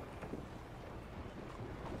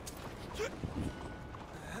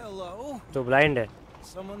 तू ब्लाइंड है।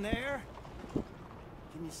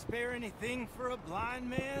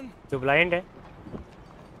 तू ब्लाइंड है।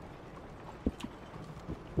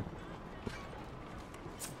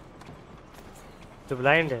 तो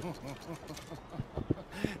ब्लाइंड है।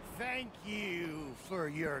 Thank you for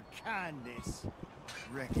your kindness.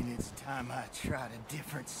 Reckon it's time I tried a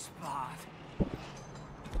different spot.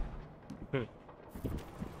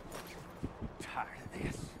 Tired of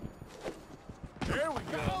this. There we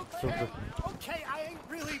go. Okay, I ain't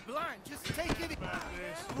really blind. Just take it.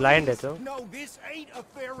 Blind है तो No, this ain't a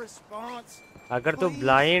fair response. अगर तू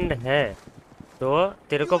blind है तो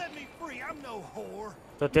तेरे को Let me free. I'm no whore.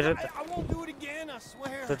 तो तेरे I won't do it again, I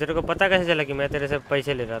swear. तो तेरे को पता कैसे चला कि मैं तेरे से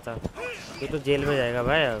पैसे ले रहा था? तू तो जेल में जाएगा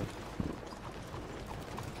भाई अब।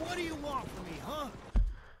 What do you want from me, huh?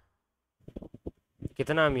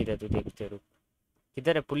 कितना अमीर है तू, देखते रुक।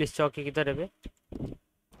 किधर है पुलिस चौकी, किधर है बे?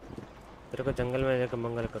 तेरे को जंगल में जाकर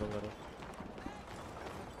मंगल करूंगा रे।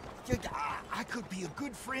 I could be a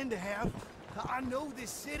good friend to have. I know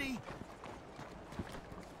this city.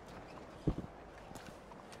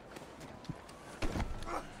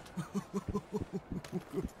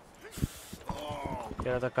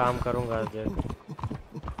 तेरा तो काम करूंगा आज।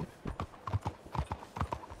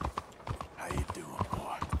 How you doing,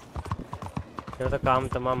 boy? तेरा तो काम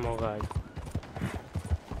तमाम होगा आज।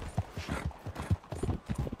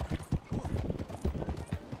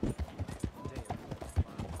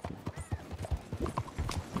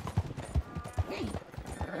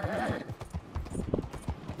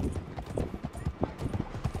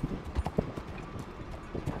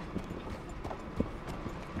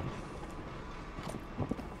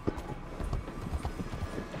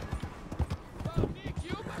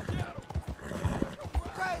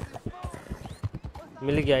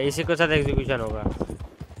 मिल गया, इसी के साथ एग्जीक्यूशन होगा।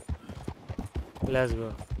 Let's go.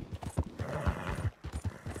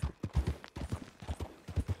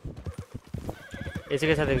 इसी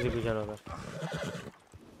के साथ एग्जीक्यूशन होगा।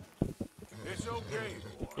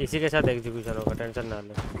 इसी के साथ एग्जीक्यूशन होगा, टेंशन ना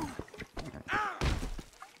ले।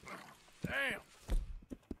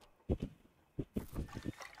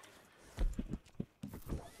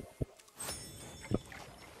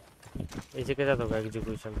 इसी के साथ होगा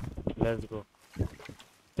एग्जीक्यूशन। Let's go.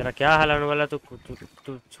 तेरा क्या हाल होने वाला, तू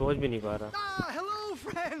सोच भी नहीं पा रहा। Hello,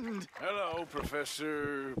 friend. Hello,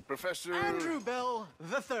 Professor Andrew Bell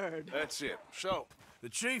the Third. That's it. So, the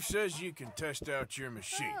chief says you can test out your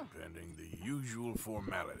machine, pending the usual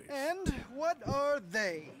formalities. And what are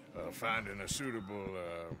they? Finding a suitable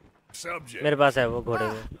subject. मेरे पास है वो घोड़े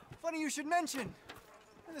में। Funny you should mention.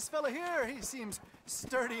 This fella here, he seems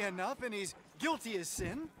sturdy enough, and he's guilty as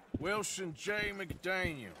sin. Wilson J.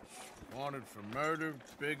 McDaniel, wanted for murder,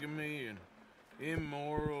 bigamy, and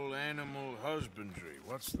immoral animal husbandry.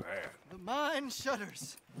 What's that? The mind shudders.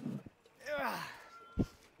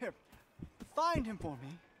 Here, find him for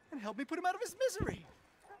me and help me put him out of his misery.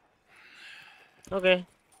 Okay.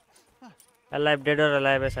 Alive, dead or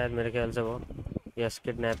alive है शायद मेरे ख्याल से वो। Yes,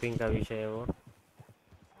 kidnapping का विषय है वो।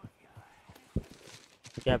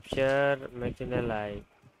 Capture, make it alive.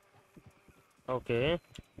 Okay.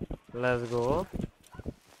 Let's go.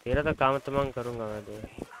 तेरा तो काम तमाम करूँगा मैं तो।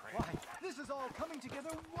 Why, this is all coming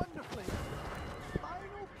together wonderfully.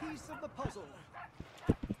 Final piece of the puzzle.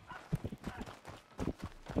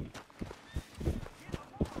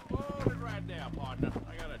 Hold it right now, partner.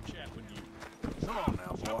 I got a chat with you. Come on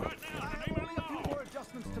now, boy. Right now, in the name of Only the a few law. more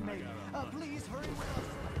adjustments to make. Please hurry with us.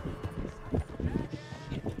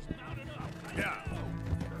 Yeah.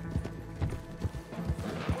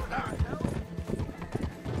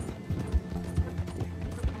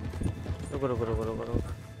 रुको रुको रुको रुको रुको।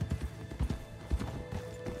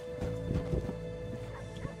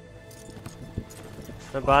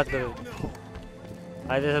 मैं बात करूँ,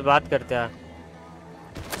 आज जैसे बात करते हैं।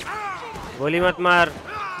 गोली मत मार।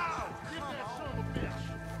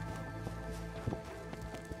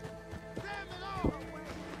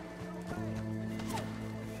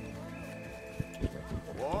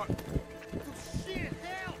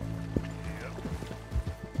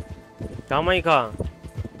 काम ही खा।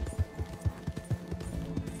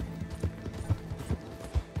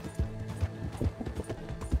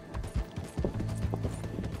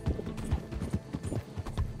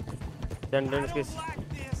 सेंटेंस किस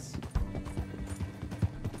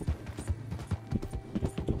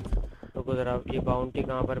तो जरा, ये बाउंटी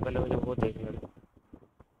कहाँ पर, पहले मुझे वो देखना।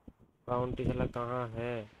 बाउंटी चला कहाँ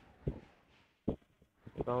है,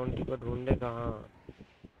 बाउंटी को ढूंढे कहाँ।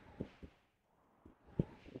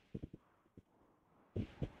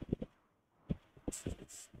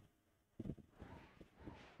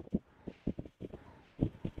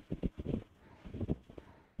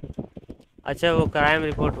 अच्छा वो क्राइम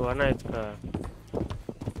रिपोर्ट हुआ ना इसका।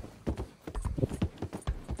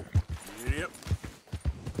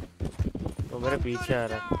 वो मेरे पीछे आ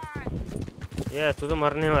रहा है। ये तू तो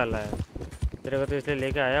मरने वाला है। तेरे को तो इसलिए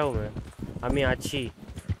लेके आया हूँ मैं। अमी अच्छी।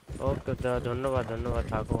 ओके धन्यवाद धन्यवाद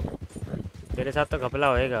ठाको। तेरे साथ तो घपला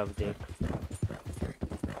होएगा अब देख।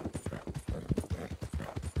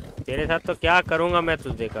 तेरे साथ तो क्या करूँगा मैं, तू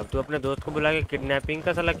देख। अब तू अपने दोस्त को बुला के किडनैपिंग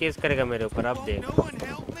का साला केस करेगा मेरे ऊपर। अब देख,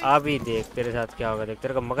 अभी देख तेरे साथ क्या होगा। देख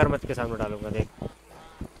तेरे को मगरमच्छ के सामने डालूंगा। देख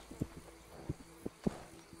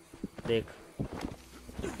देख।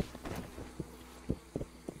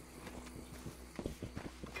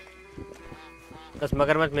 बस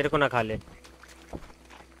मगरमच्छ मेरे को ना खा ले।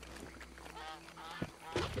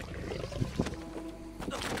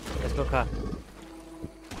 इसको खा।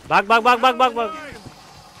 भाग भाग भाग भाग भाग भाग।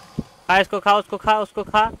 खा इसको, खा उसको, खा उसको,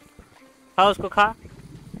 खा खा उसको, खा।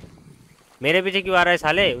 मेरे पीछे क्यों आ रहा है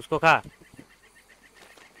साले? उसको खा।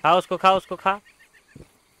 खा उसको, खा उसको, खा।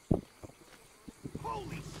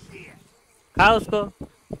 खा उसको।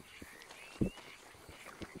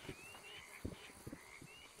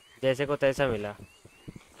 जैसे को तैसा मिला।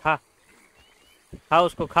 खा खा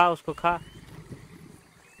उसको, खा उसको, खा।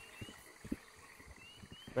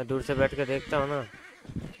 मैं दूर से बैठ के देखता हूँ ना।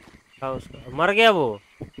 खा उसको। मर गया वो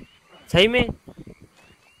सही में।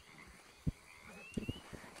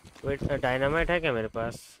 वेट, डायनामाइट है क्या मेरे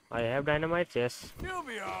पास? I have dynamite, yes. You'll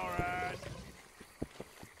be all right.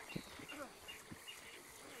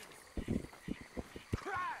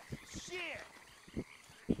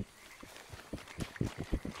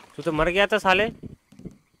 तू तो मर गया था साले।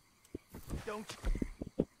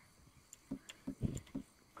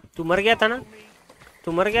 तू मर गया था ना,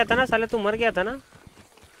 तू मर गया था ना साले, तू मर गया था ना।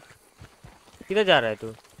 किधर जा रहा है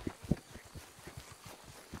तू?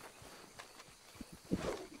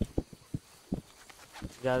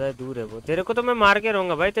 ज्यादा दूर है वो। तेरे को तो मैं मार के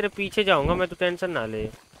रहूंगा भाई, तेरे पीछे जाऊंगा मैं, तू टेंशन ना ले।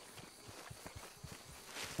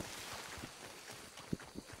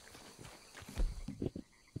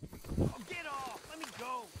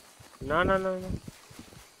 ना ना ना ना।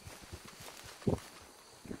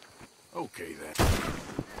 Okay then.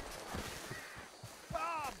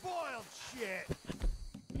 Ah, boiled shit.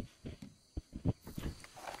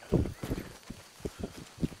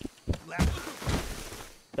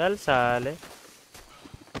 चल साले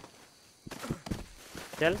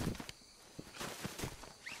चल।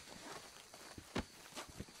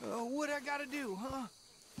 What I gotta do, huh?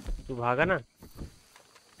 तू भागा ना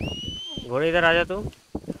घोड़े, इधर आजा तू।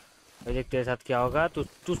 अभी देख तेरे साथ क्या होगा। तू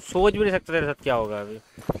तू सोच भी नहीं सकता तेरे साथ क्या होगा अभी।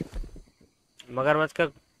 मगरमच्छ का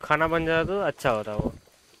खाना बन जाता तो अच्छा होता वो।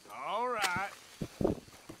 All right.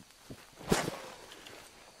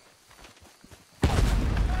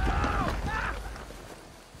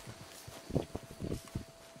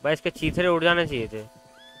 भाई इसके चीथड़े उड़ जाने चाहिए थे।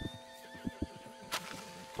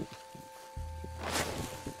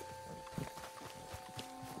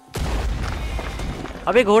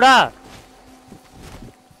 अबे घोड़ा,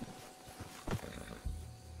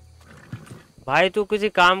 भाई तू किसी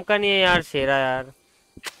काम का नहीं है यार शेरा यार।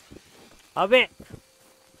 अबे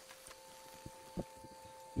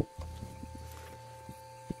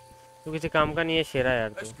तू किसी काम का नहीं है शेरा यार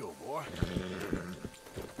Let's तू। go, boy.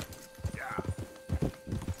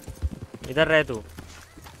 इधर रह तू।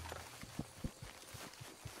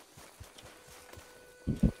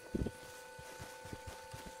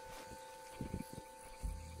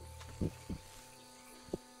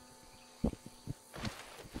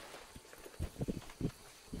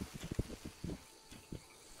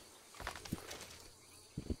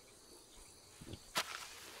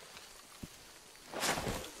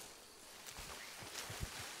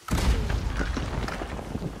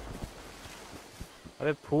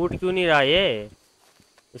 अबे फूट क्यों नहीं रहा ये?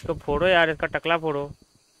 इसको फोड़ो यार, इसका टकला फोड़ो।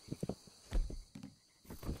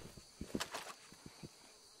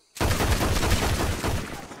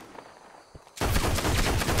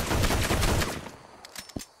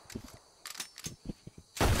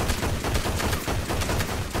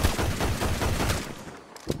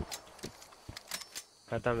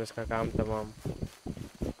 खत्म इसका काम तमाम।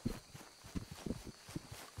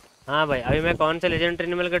 हाँ भाई, अभी मैं कौन से लेजेंडरी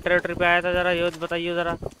एनिमल के टेरिटरी पे आया था, जरा ये बताइए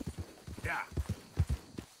जरा।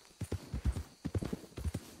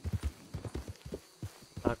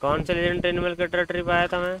 हाँ, कौन से लेजेंडरी एनिमल के टेरिटरी पे आया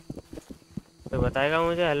था मैं? कोई बताएगा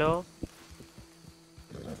मुझे? हेलो।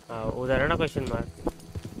 हाँ उधर है ना क्वेश्चन मार्क।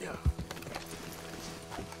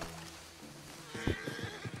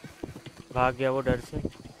 भाग गया वो डर से।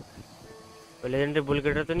 कोई लेजेंडरी बुल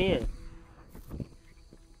गेटर तो नहीं है?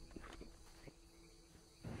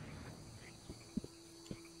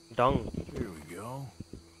 Dong Here we go.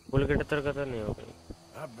 Bull गेटर का तो नहीं होगा।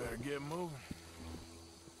 I better get moving.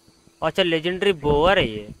 अच्छा लेजेंडरी बोअर है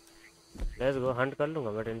ये। लेट्स गो, हंट कर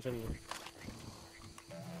लूंगा मैं, टेंशन नहीं।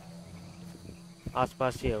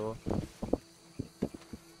 आसपास ही है वो।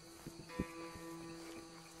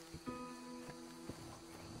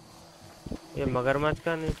 ये मगरमच्छ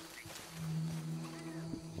का नहीं।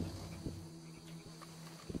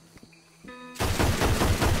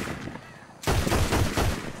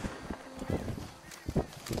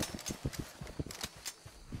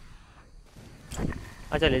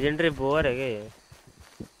 अच्छा लेजेंडरी बोअर है क्या ये?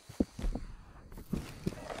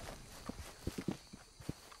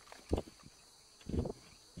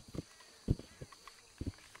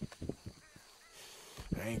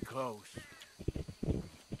 Ain't close.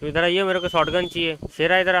 तो इधर आइए, मेरे को शॉटगन चाहिए।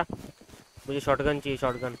 शेरा इधर आ, मुझे शॉटगन चाहिए।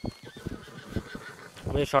 शॉटगन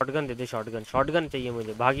मुझे शॉटगन दे दे। शॉटगन शॉटगन चाहिए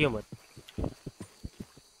मुझे, भागियो मत।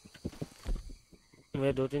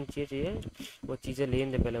 मुझे 2-3 चीज़ चाहिए, वो चीज़ें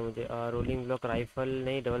लेने दे पहले मुझे। रोलिंग ब्लॉक राइफल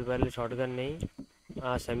नहीं, डबल बैरल शॉटगन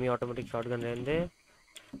नहीं, सेमी ऑटोमेटिक शॉटगन रहने दे।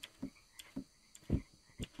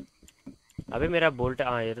 अबे मेरा बोल्ट,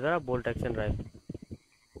 हाँ ये था बोल्ट एक्शन राइफल।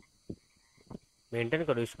 मेंटेन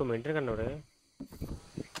करो इसको, मेंटेन करना पड़ेगा।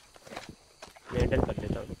 मेंटेन कर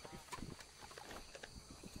लेता हूँ।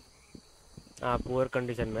 हाँ पुअर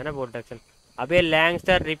कंडीशन में है ना बोल्ट एक्शन। अबे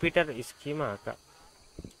लैंगस्टर रिपीटर इसकी माँ का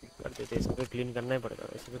कर देते। इसको भी क्लीन करना ही पड़ेगा,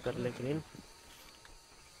 इसको भी कर ले क्लीन।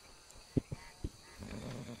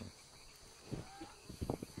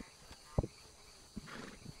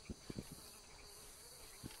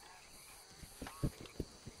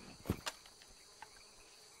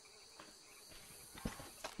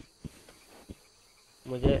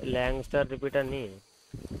 मुझे लैंगस्टर रिपीटर नहीं,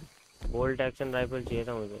 बोल्ट एक्शन राइफल चाहिए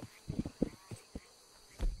था मुझे।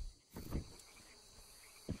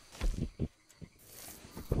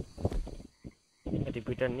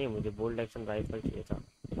 रिपीटर नहीं, मुझे बोल्ट एक्शन राइफल चाहिए था।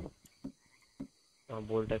 हाँ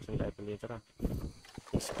बोल्ट एक्शन राइफल ये था।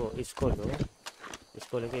 इसको लो,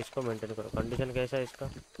 इसको लेके इसको मेंटेन करो। कंडीशन कैसा है इसका?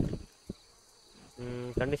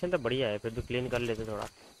 कंडीशन तो बढ़िया है, फिर भी क्लीन कर लेते थोड़ा।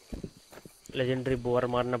 लेजेंडरी बोअर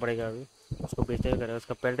मारना पड़ेगा अभी, उसको बेचना ही पड़ेगा।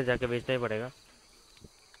 उसका पेल्ट जाके बेचना ही पड़ेगा।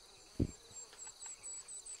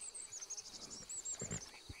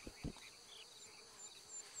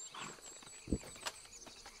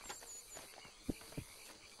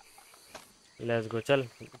 लेट्स गो, चल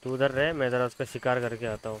तू उधर रहे, मैं ज़रा उसका शिकार करके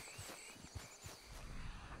आता हूँ।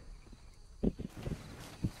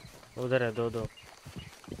 उधर है दो।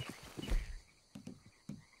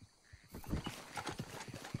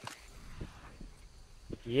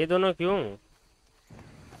 ये दोनों क्यों?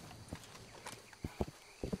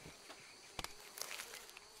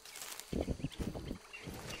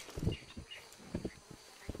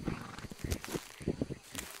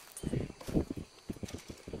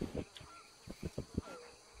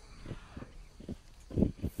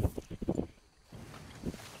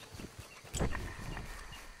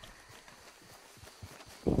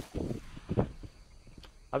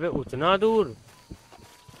 अबे उतना दूर।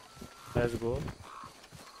 Let's go.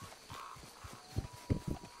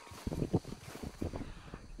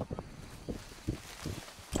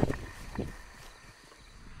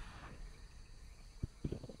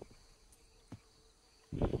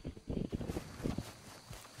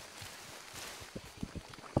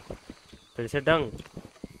 फिर से डंग।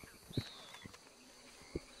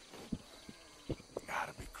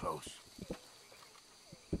 Gotta be close.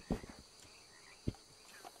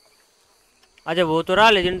 अच्छा वो तो रहा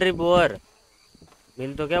लेजेंडरी बोअर।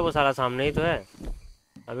 मिल तो क्या, वो साला सामने ही तो है।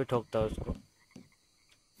 अभी ठोकता है उसको।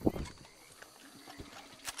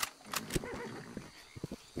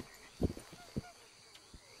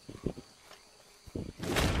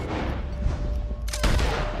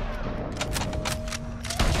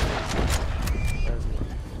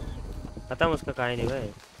 खत्म उसका कहानी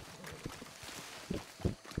भाई।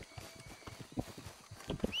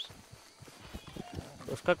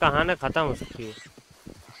 उसका कहानी खत्म,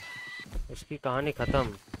 उसकी कहानी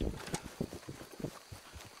खत्म।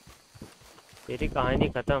 तेरी कहानी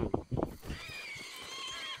खत्म।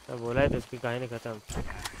 तो बोला है तो उसकी कहानी खत्म।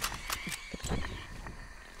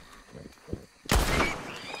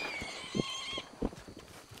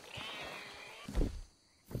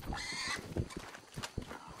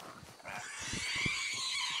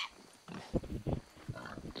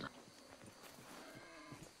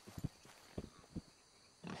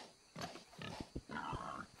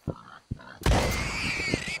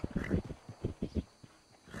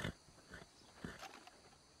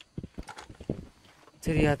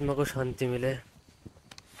 तेरी आत्मा को शांति मिले।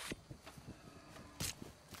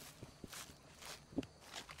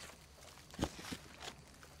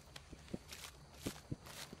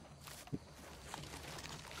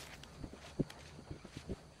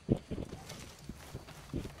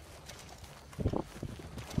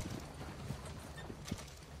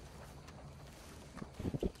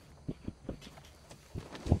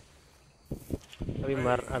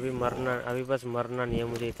 अभी बस मरना नहीं है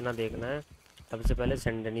मुझे, इतना देखना है। सबसे पहले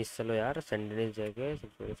सेंडेनिस, चलो यार सेंडेनिस जगह सबसे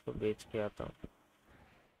पहले इसको बेच के आता हूँ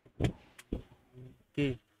कि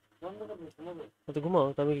तो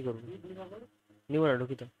घुमाओ तभी की करूँ नहीं बना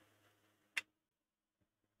ढुकी तो।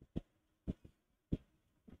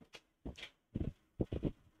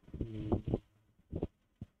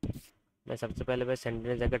 मैं सबसे पहले भाई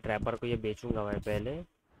सेंडेनिस जगह ट्रैपर को ये बेचूंगा भाई पहले,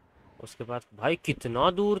 उसके बाद भाई कितना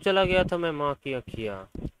दूर चला गया था मैं, माँ की अखियाँ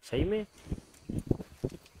सही में।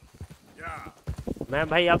 मैं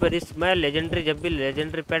भाई अब रिस्क, मैं लेजेंडरी जब भी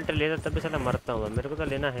लेजेंडरी पेल्ट लेता तब भी साला मरता हूँ, मेरे को तो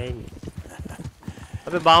लेना है ही नहीं।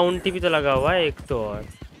 अबे बाउंटी भी तो लगा हुआ है एक तो, और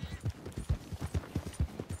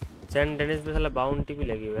सेंट डेनिस पे साला बाउंटी भी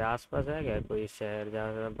लगी हुई है। आसपास है क्या कोई शहर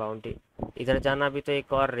जहाँ बाउंटी? इधर जाना भी तो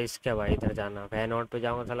एक और रिस्क है भाई, इधर जाना वैनॉट पे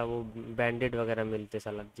जाऊंगा साला वो बैंडेड वगैरह मिलते,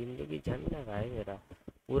 साला जिंदगी झंड है भाई मेरा।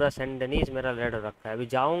 पूरा सेंट डेनिस मेरा रेड हो रखा है, अभी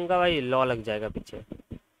जाऊंगा भाई लॉ लग जाएगा पीछे।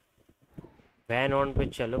 वैन ऑन पे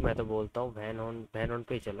चलो, मैं तो बोलता हूँ वैन ऑन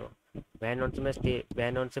पे चलो। वैन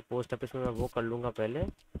ऑन से पोस्ट ऑफिस में मैं वो कर लूँगा पहले,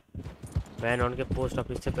 वैन ऑन के पोस्ट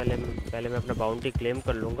ऑफिस से पहले मैं अपना बाउंटी क्लेम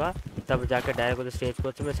कर लूँगा, तब जाके डायरेक्ट उधर स्टेज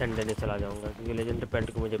कोच से मैं सेंट डेनिस चला जाऊँगा, क्योंकि लेजेंडरी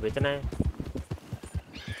पेल्ट को मुझे बेचना है।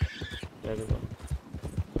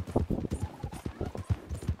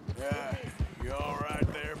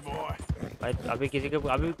 भाई अभी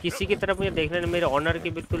किसी की तरफ मुझे देखना नहीं, मेरे ऑनर की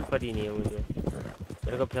बिल्कुल परी नहीं है मुझे।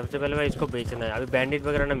 मेरे को सबसे पहले भाई इसको बेचना है, अभी बैंडेड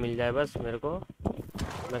वगैरह ना मिल जाए बस मेरे को,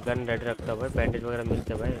 मैं गन रेडी रखता हूँ भाई, बैंडेड वगैरह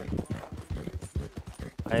मिलते भाई।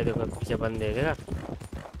 भाई देखो पीछे बंद है देखा,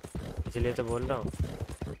 इसलिए तो बोल रहा हूँ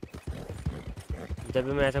जब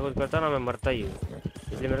भी मैं ऐसा कुछ करता हूँ ना मैं मरता ही हूँ,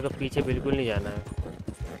 इसलिए मेरे को पीछे बिल्कुल नहीं जाना है।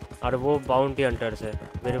 और वो बाउंटी हंटर्स है,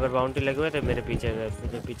 मेरे पर बाउंटी लगे हुए थे, मेरे पीछे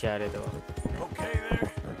आ रहे थे वो।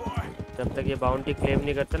 जब तक ये बाउंटी क्लेम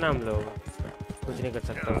नहीं करते ना हम लोग कुछ नहीं कर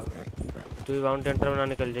सकता। तू भी बाउंटी हंटर बना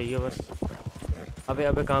निकल जाइए बस।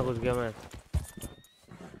 अबे कहाँ घुस गया मैं?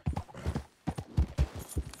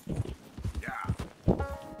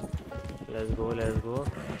 Let's go.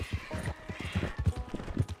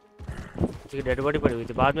 इसकी डेड बॉडी पड़ी हुई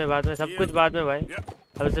थी, बाद में सब कुछ बाद में भाई।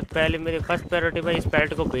 सबसे पहले मेरी फर्स्ट प्रायोरिटी भाई इस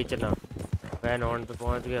पैलेट को बेचना। वैन ऑन पे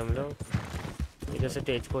पहुंच गए हम लोग, इधर से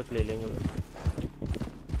स्टेज कोच ले लेंगे।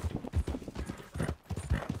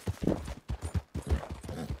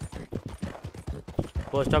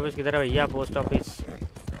 पोस्ट ऑफिस किधर है भैया? पोस्ट ऑफिस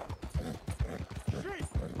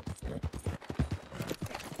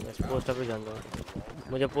पोस्ट ऑफिस जान दो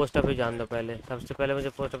मुझे, पोस्ट ऑफिस जान दो पहले, सबसे पहले मुझे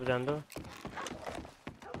पोस्ट ऑफिस जान दो।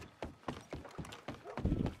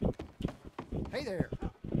 Hey there.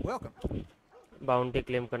 Welcome. Bounty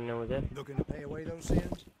claim करने मुझे। Looking to pay away those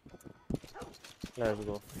sins? Let's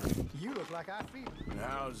go. You look like I feel.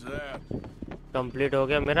 How's that? Complete हो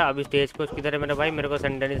गया मेरा। अभी स्टेज कोच किधर है मेरा भाई? मेरे को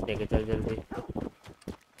सेंट डेनिस लेके चल जल्दी।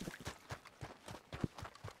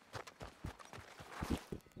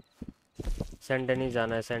 सेंट डेनिस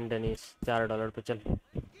जाना है, सेंट डेनिस $4 पे चल।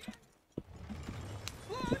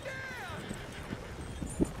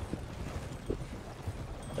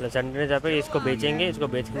 चलो सेंट डेनिस पे इसको बेचेंगे, इसको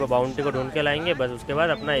बेच के बाउंटी को ढूंढ के लाएंगे, बस उसके बाद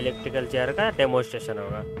अपना इलेक्ट्रिकल चेयर का डेमोन्स्ट्रेशन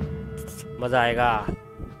होगा, मज़ा आएगा।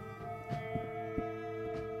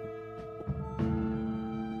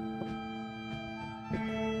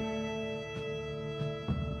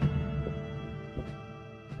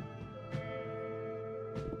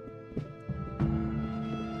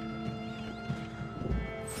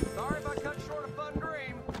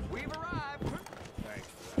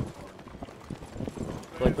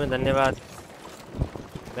 कोच में धन्यवाद।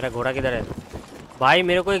 मेरा घोड़ा किधर है भाई?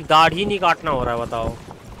 मेरे को एक दाढ़ी नहीं काटना हो रहा है, बताओ,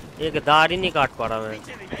 एक दाढ़ी नहीं काट पा रहा मैं।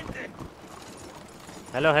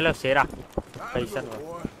 हेलो शेरा कैसा?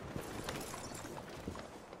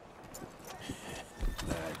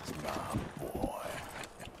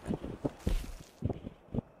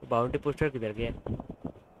 बाउंटी पोस्टर किधर गया?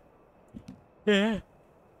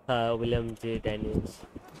 हाँ William J Dennis,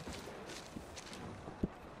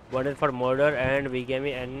 wanted for murder and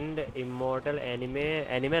bigamy and immortal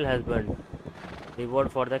animal husband. Reward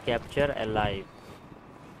for the capture alive.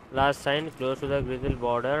 Last sign close to the grizzly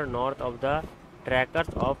border north of the trackers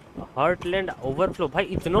of Heartland overflow. भाई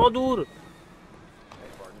इतना दूर?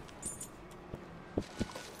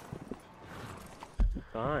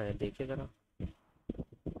 कहाँ है देखिए जरा।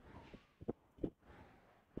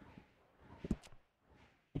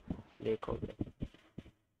 देखोगे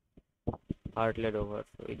heartland over,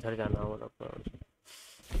 इधर जाना होगा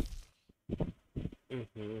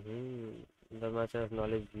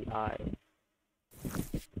नॉलेज भी आए।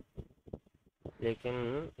 लेकिन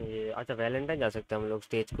ये अच्छा वैलेंटाइन जा सकते हैं हम लोग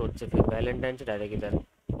स्टेज कोड से, फिर वैलेंटाइन से डायरेक्ट इधर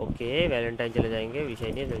ओके वैलेंटाइन चले जाएंगे,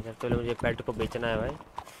 विषय नहीं है। तो मुझे पेट को बेचना है भाई।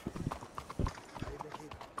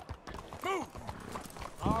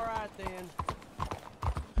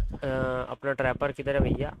 अपना ट्रैपर किधर है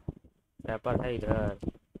भैया? ट्रैपर है इधर।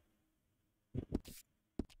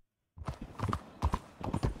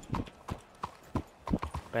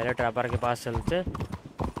 पहले ट्रैपर के पास चलते।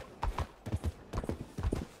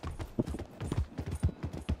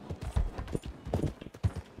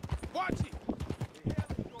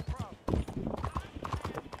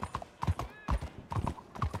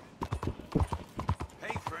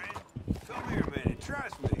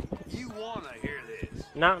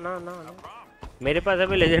 ना ना ना ना, मेरे पास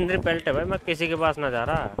अभी लेजेंडरी पेल्ट है भाई, मैं किसी के पास ना जा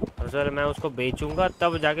रहा। और मैं उसको बेचूंगा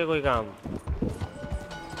तब जाके कोई काम।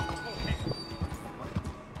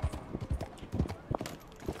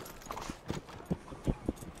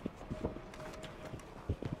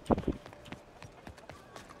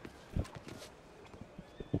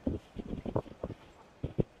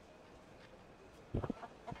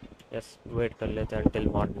 यस वेट कर लेते हैं अंटिल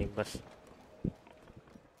मॉर्निंग बस।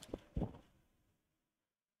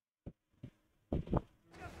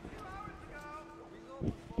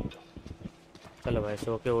 चलो भाई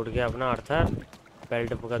सो के उठ गया अपना अर्थर।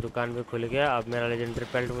 पेल्ट का दुकान भी खुल गया। अब मेरा लेजेंडरी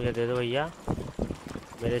पेल्ट मुझे दे दो भैया,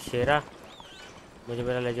 मेरे शेरा, मुझे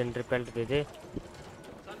मेरा लेजेंडरी पेल्ट दे दे।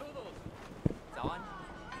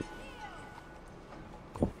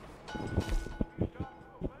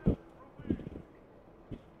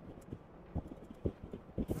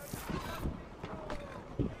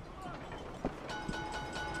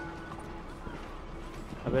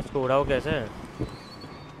 अब इसको उड़ाओ कैसे?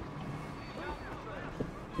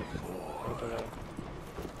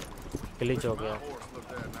 ग्लिच हो गया।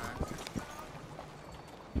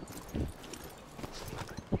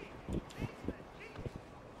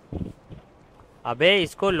 अबे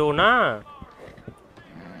इसको लो ना।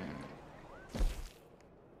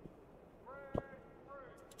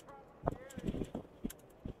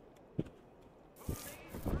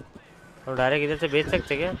 हम डायरेक्ट इधर से बेच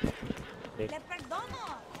सकते क्या?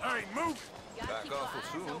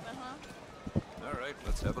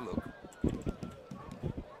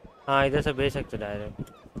 हाँ इधर से बेच सकते direct.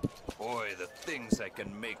 Boy, the things I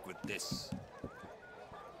can make with this.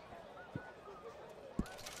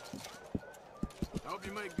 Hope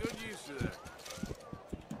you make good use of that.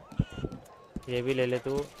 ये भी ले ले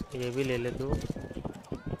तू, ये भी ले ले तू,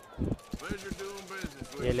 Pleasure doing business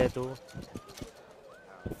with ये ले तू।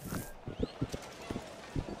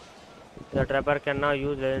 The trapper can now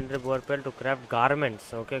use legendary boar pelt to craft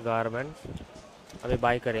garments. Okay, garments. अभी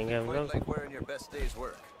बाय करेंगे हम लोग। Like wearing your best day's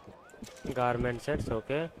work. Garment sets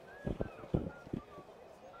okay.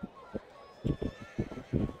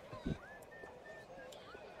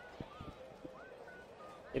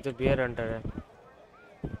 ये तो बियर हंटर है।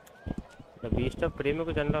 बीस्ट ऑफ प्री में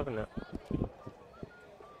कुछ अनलॉक ना।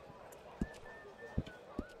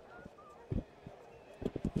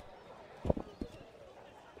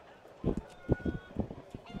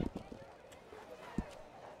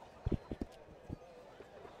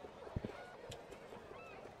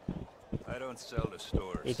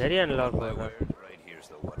 इधर ही अनलॉक होगा।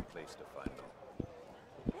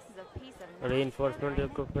 रीइंफोर्समेंट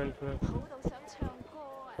इक्विपमेंट में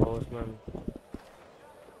हाउसमैन।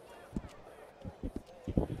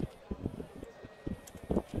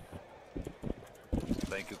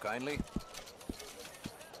 Thank you kindly.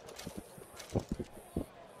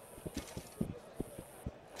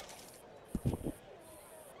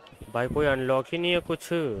 भाई कोई अनलॉक ही नहीं है कुछ।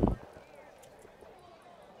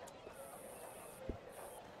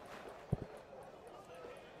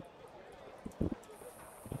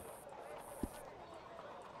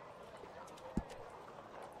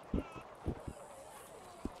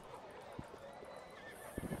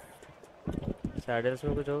 सैडल्स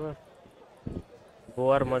में कुछ होगा।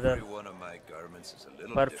 Bore mother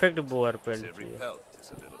perfect bore peeled.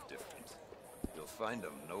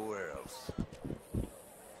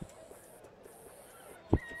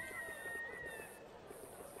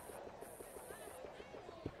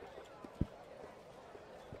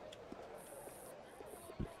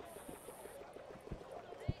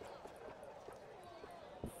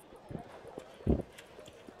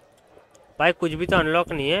 भाई कुछ भी तो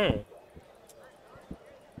अनलॉक नहीं है।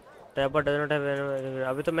 टैबर डज नॉट हैव,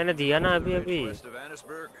 अभी तो मैंने दिया ना अभी अभी।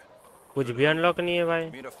 कुछ भी अनलॉक नहीं है भाई।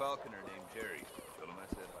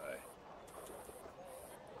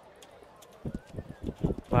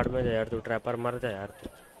 बाहर में जा यार तू, ट्रैपर मर जा यार तू।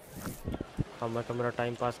 अब मैं तो मेरा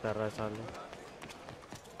टाइम पास कर रहा है सामने।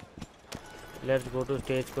 लेट्स गो टू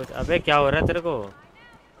स्टेज कुछ। अबे क्या हो रहा है तेरे को?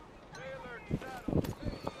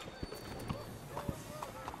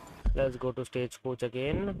 Let's go two stage coach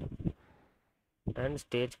again, and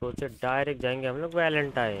stage coach से डायरेक्ट जाएंगे हम लोग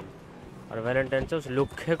वैलेंटाइन, और वैलेंटाइन से उस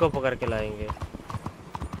लुखे को पकड़ के लाएंगे।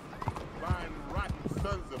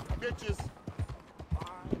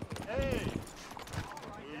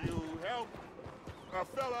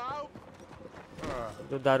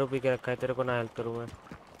 तो दारू पी के रखा है, तेरे को ना हेल्प करूँ मैं?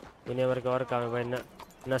 दुनिया भर के और काम है भाई,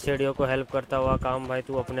 नशेड़ियों को हेल्प करता हुआ काम भाई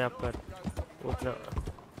तू अपने आप कर। उतना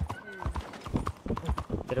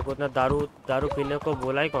तेरे को उतना दारू पीने को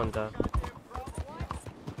बोला ही कौन था?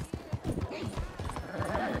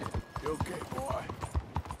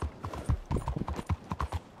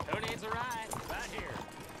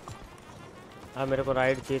 हाँ मेरे को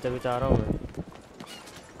राइड चाहिए, तभी चाह रहा हूँ मैं।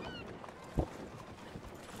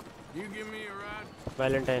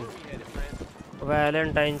 वैलेंटाइन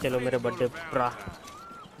वैलेंटाइन चलो मेरे बर्थडे प्रा।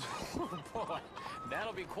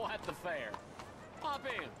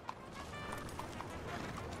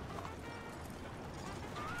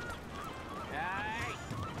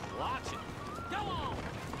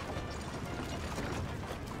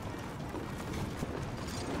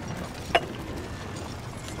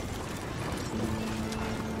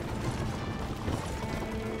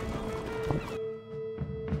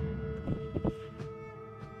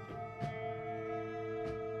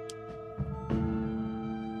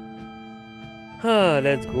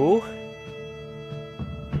 Let's go.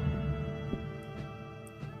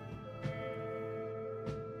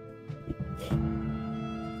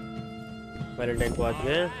 वैलेंटाइन को आज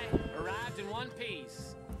गए।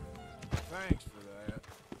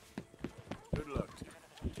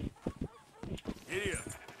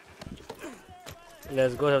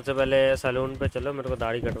 Let's go. सबसे पहले सैलून पे चलो, मेरे को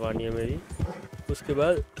दाढ़ी कटवानी है मेरी, उसके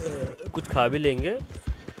बाद कुछ खा भी लेंगे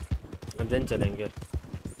और देन चलेंगे।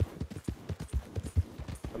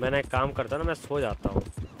 मैंने एक काम करता ना, मैं सो जाता हूँ।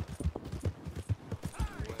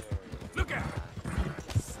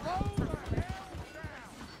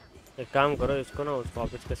 एक काम करो, इसको ना उस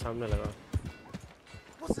ऑफिस के सामने लगा।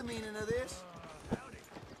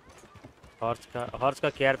 हॉर्स का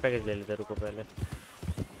केयर पैकेज ले लेते, रुको पहले।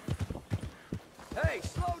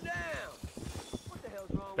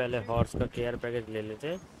 पहले हॉर्स का केयर पैकेज ले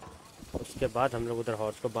लेते, उसके बाद हम लोग उधर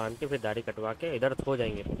हॉर्स को बांध के फिर दाढ़ी कटवा के इधर सो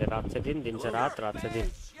जाएंगे। पहले रात से दिन, दिन से रात, रात से दिन।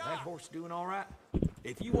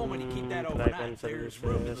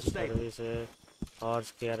 सर्विस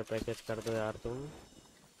हॉर्स केयर पैकेज कर दो यार तुम।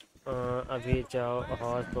 अभी जाओ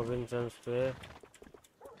हॉर्स प्रोविंशंस पे,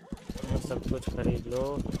 सब कुछ खरीद लो।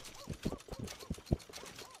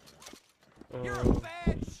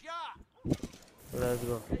 Let's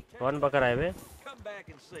go. कौन बकर आए बे?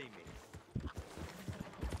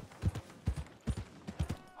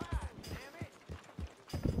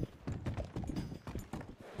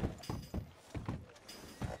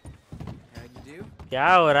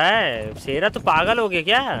 क्या हो रहा है? शेरा तो पागल हो गया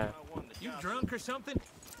क्या?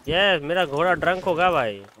 ये मेरा घोड़ा ड्रंक होगा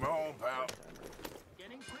भाई।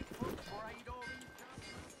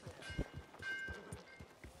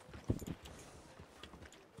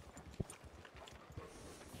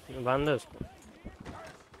 बांध दो उसको।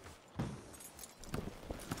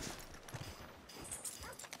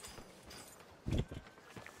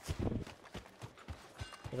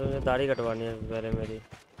 तो मुझे दाढ़ी कटवानी है पहले मेरी।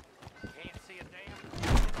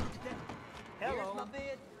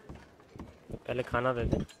 पहले खाना दे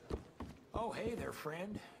दे। Oh, hey there,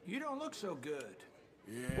 friend. You don't look so good.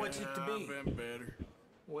 Yeah, What's it to be? I've been better.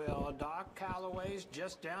 Well, Doc Calloway's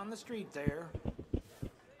just down the street there.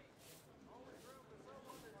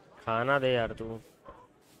 खाना दे यार तू।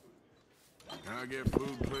 Can I get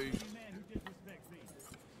food, please?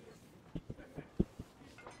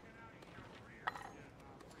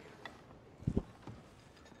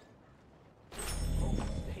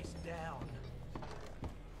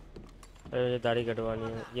 मुझे दाढ़ी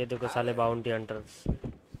कटवानी है। ये देखो साले bounty hunters.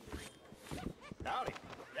 Howdy.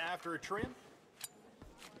 After a trim?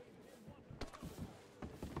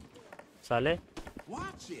 साले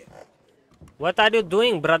Watch it. What are you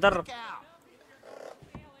doing, brother?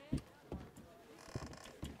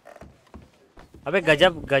 अबे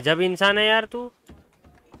गजब गजब इंसान है यार तू।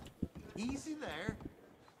 Easy there.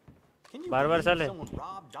 Can you बार-बार believe साले। someone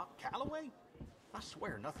robbed Doc Calloway? I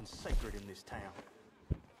swear nothing's sacred in this town.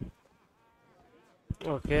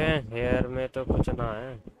 Okay, hair में तो कुछ ना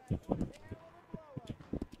है।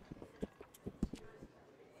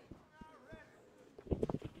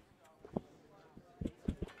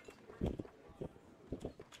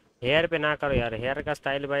 हेयर पे ना करो यार, हेयर का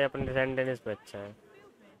स्टाइल भाई अपने सेंट डेनिस पे अच्छा है।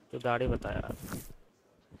 तू दाढ़ी बता यार।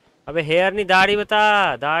 अबे हेयर नहीं, दाढ़ी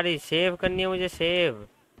बता। दाढ़ी शेव करनी है मुझे, शेव।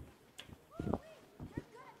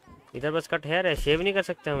 इधर बस कट हेयर है, शेव नहीं कर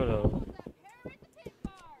सकते हम लोग?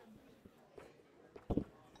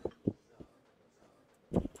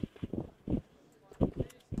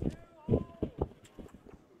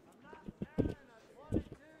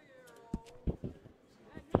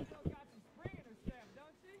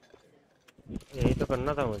 यही तो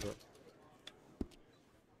करना था मुझे।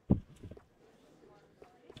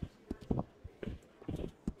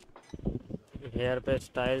 हेयर पे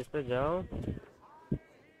स्टाइल्स पे जाओ।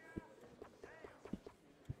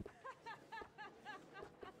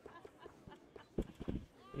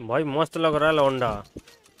 भाई मस्त लग रहा है लौंडा,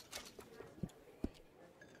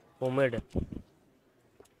 पोमेड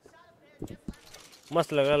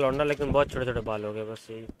मस्त लग रहा है लौंडा, लेकिन बहुत छोटे छोटे बाल हो गए बस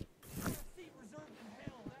यही।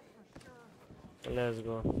 Let's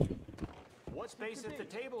go. What space at the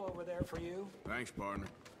table over there for you? Thanks, partner.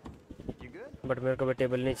 You good? But मेरे को भी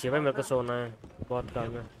टेबल नहीं चाहिए भाई, मेरे को सोना है, बहुत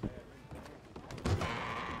काम है।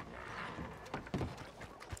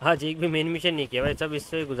 हाँ जी, एक भी मेन मिशन नहीं किया भाई, सब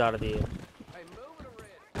इससे ही गुजार दिए।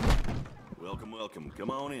 Welcome, welcome.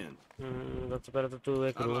 Come on in. सबसे पहले तो तू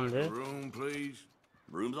एक I'd room like they, a room, please.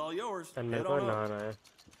 Room's all yours. और मेरे Head को on up. नहाना है।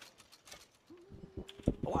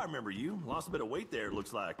 Oh, I remember you. Lost a bit of weight there, it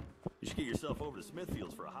looks like. You should get yourself over to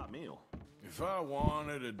Smithfield's for a hot meal. If I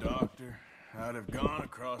wanted a doctor, I'd have gone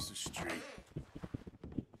across the street.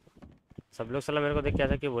 सब लोग सलाह मेरे को देख के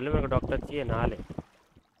ऐसा क्यों बोले, मेरे को डॉक्टर चाहिए, नहा ले।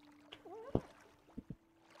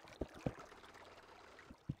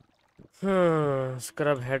 हाँ,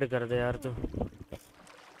 स्क्रब हेड कर दे यार तू।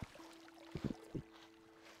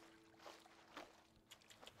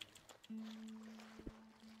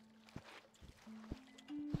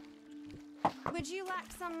 Would you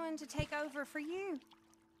like someone to take over for you?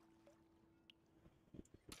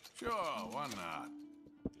 Sure, why not?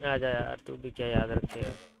 आ जा यार, तू भी क्या याद रखे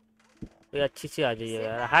यार, कोई अच्छी सी आ जाइए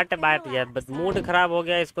यार। हट बैठ यार, बस मूड खराब हो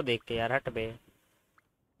गया इसको देख के यार, हट बे।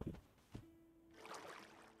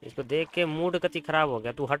 इसको देख के मूड कति खराब हो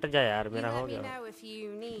गया, तू हट जा यार, मेरा हो गया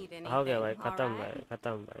हो गया भाई, खत्म भाई,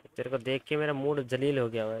 खत्म भाई। तेरे को देख के मेरा मूड जलील हो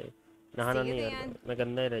गया भाई, नहाना नहीं यार, मैं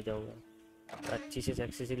गंदा ही रह जाऊंगा। अच्छी सी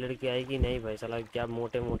सेक्सी सी लड़की आएगी नहीं भाई, साला क्या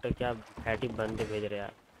मोटे मोटे क्या फैटी बंदे भेज रहे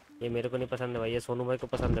यार, ये मेरे को नहीं पसंद है भाई, ये सोनू भाई को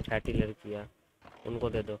पसंद है फैटी लड़कियाँ, उनको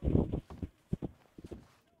दे दो।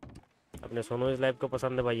 अपने सोनू इस लाइफ को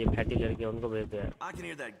पसंद है भाई, ये फैटी लड़कियाँ, उनको भेज दो यार। I can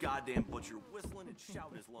hear that goddamn butcher whistling and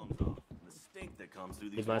shouting his lungs off. And the stink that comes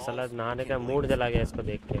through these दिमाग साला walls. नहाने का मूड जला गया इसको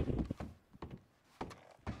देख के।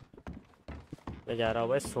 मैं जा रहा हूँ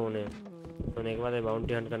भाई सोने, सोने के बाद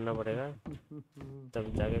बाउंटी हंट करना पड़ेगा,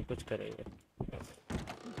 तब जाके कुछ करेंगे।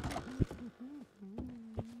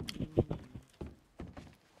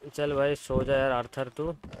 चल भाई सो जा यार आर्थर,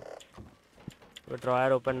 तू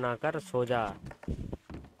ड्रॉयर ओपन ना कर, सो जा।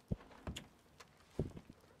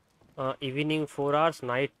 Evening 4 hours,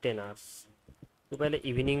 night 10 hours. तू पहले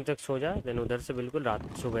इवनिंग तक सो जा, देन उधर से बिल्कुल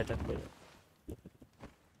रात सुबह तक सो जा।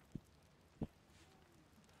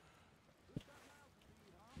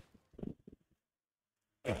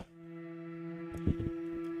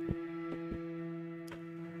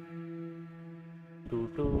 टू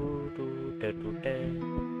टूटे टूटे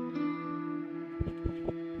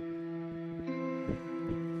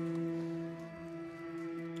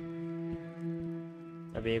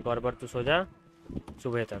अब एक और बार तू सो जा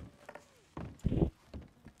सुबह तक।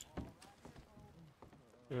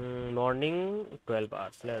 Morning 12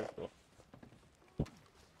 hours, let's go.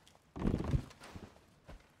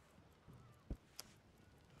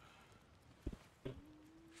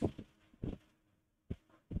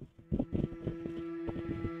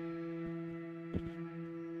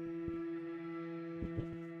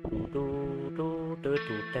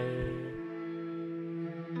 टूटे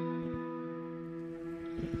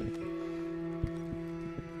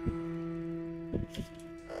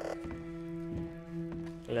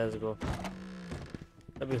लेट्स गो।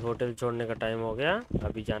 अभी होटल छोड़ने का टाइम हो गया,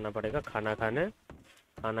 अभी जाना पड़ेगा खाना खाने,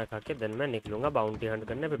 खाना खा के दिन में निकलूंगा बाउंटी हंट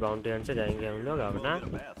करने, फिर बाउंटी हंट से जाएंगे हम लोग अपना।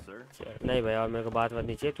 नहीं भाई और मेरे को बात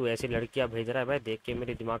नहीं चाहिए, तू ऐसी लड़कियां भेज रहा है भाई, देख के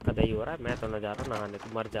मेरे दिमाग का दही हो रहा है, मैं तो ना जा रहा नहाने,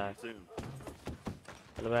 तू मर जाए।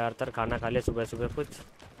 चलो भाई आर्थर खाना खा ले सुबह सुबह कुछ।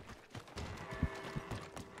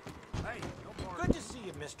 Good to see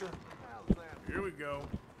you, mister. Here we go.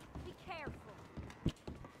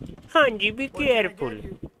 हाँ जी, बी केयरफुल।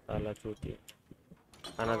 साला चूती,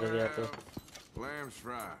 खाना दे दिया तो। Lamb's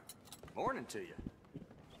fry. Morning to you.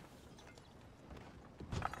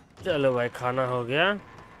 चलो भाई खाना हो गया,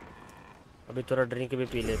 अभी थोड़ा ड्रिंक भी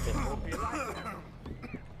पी लेते।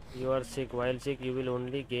 You are sick. While sick, you will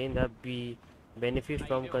only gain the benefit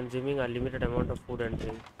from consuming a limited amount of food and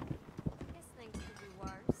drink.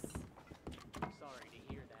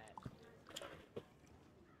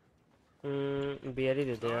 Beer ही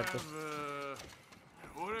दे दे यार तू।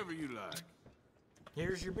 Whatever you like.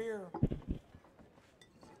 Here's your beer.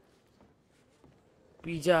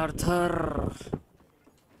 Pizza Arthur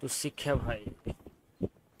तू सीख है भाई।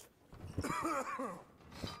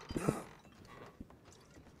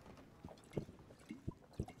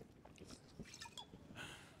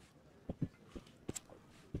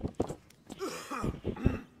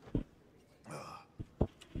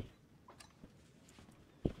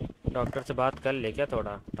 Doctor से बात कर ले क्या,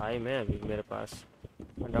 थोड़ा टाइम है अभी मेरे पास,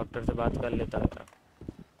 मैं डॉक्टर से बात कर लेता था।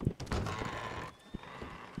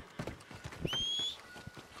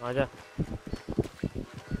 आजा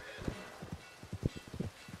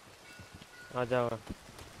आजा,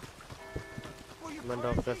 मैं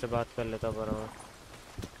डॉक्टर से बात कर लेता पर हूँ।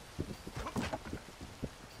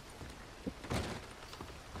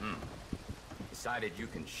 Decided you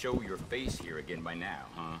can show your face here again by now,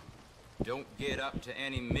 huh? Don't get up to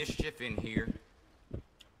any mischief in here.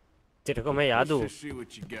 तेरे को मैं याद हूँ। Let's just see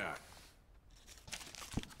what you got.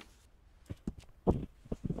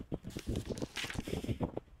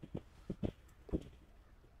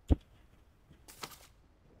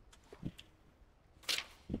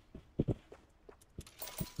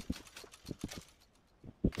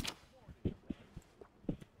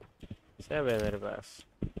 सब है मेरे पास।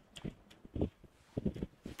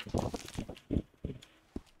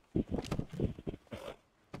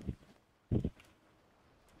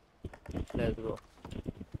 Let's go.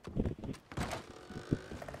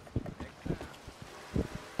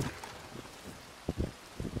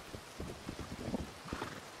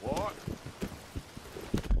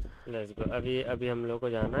 Let's go. अभी हम लोग को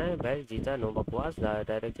जाना है भाई, जीता नो बकवास,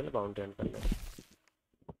 डायरेक्ट चलो बाउंटी हंट करने।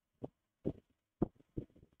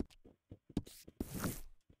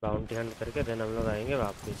 बाउंटी हंट करके देन हम लोग आएंगे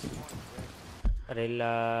वापस। रेल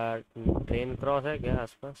ट्रेन क्रॉस है क्या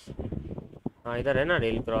आसपास? हाँ इधर है ना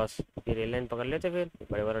रेल क्रॉस, ये रेल लाइन पकड़ लेते, फिर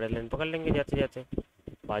बड़े बड़े रेल लाइन पकड़ लेंगे जाते जाते,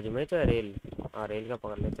 बाजू में ही तो है रेल। हाँ रेल का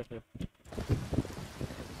पकड़ लेते फिर।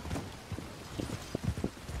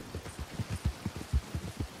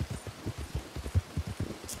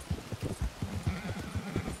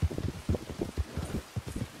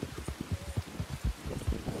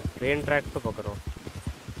 ट्रेन ट्रैक तो पकड़ो।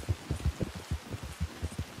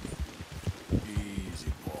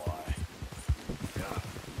 Easy boy.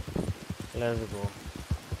 Let's go.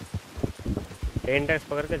 Train track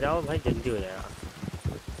पकड़ के जाओ भाई, जल्दी हो जाएगा।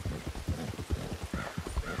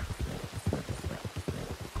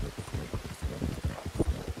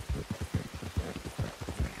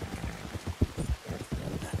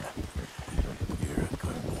 You're a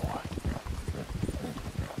good boy.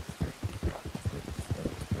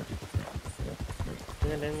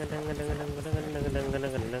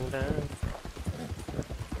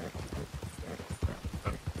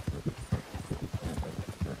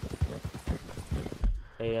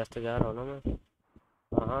 सही रास्ते जा रहा हूँ ना मैं?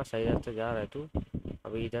 हाँ हाँ सही रास्ते जा रहा है तू।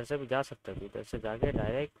 अभी इधर से भी जा सकता है तू, इधर से जाके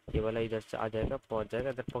डायरेक्ट ये वाला इधर से आ जाएगा, पहुँच जाएगा,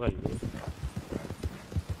 इधर पकड़ लिए।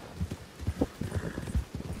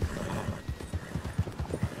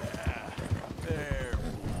 There,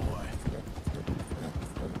 boy.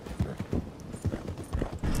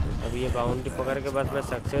 अभी ये बाउंड्री पकड़ के बस मैं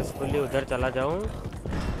सक्सेसफुली उधर चला जाऊँ।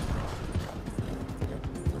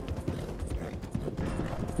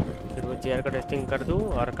 फिर वो चेयर का टेस्टिंग कर दूँ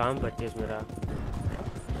और काम 25 मेरा।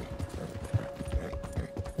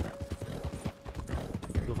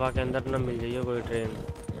 गुफा के अंदर ना मिल जाइए कोई ट्रेन,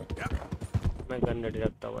 मैं गन रेडी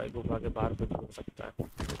रखता हुआ, गुफा के बाहर कुछ हो सकता है।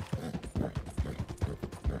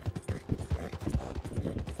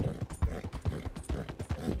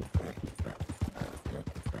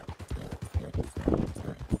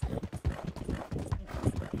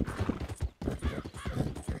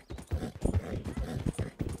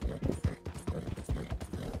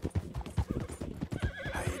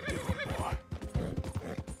 How you doing, boy?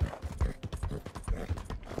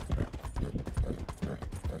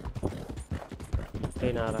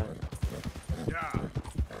 Train आ रहा है Yeah.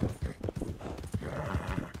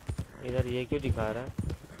 इधर, ये क्यों दिखा रहा है?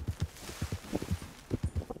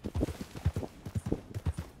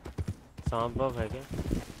 सांप वाप है क्या?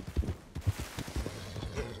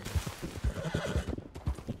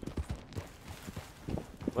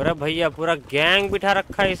 अरे भैया पूरा गैंग बिठा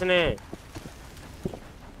रखा है इसने।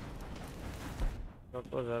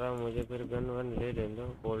 तो जरा मुझे फिर गन वन ले दे दो।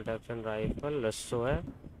 बोल्ट एक्शन राइफल लस्सो है,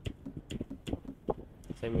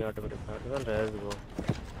 सेमी ऑटोमेटिक शॉटगन, रेस गो।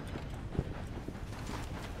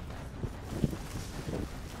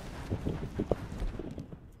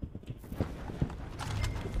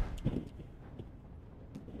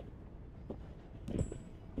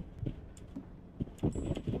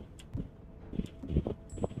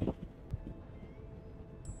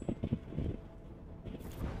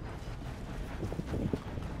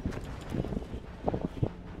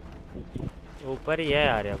 ऊपर ही है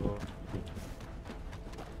यार वो।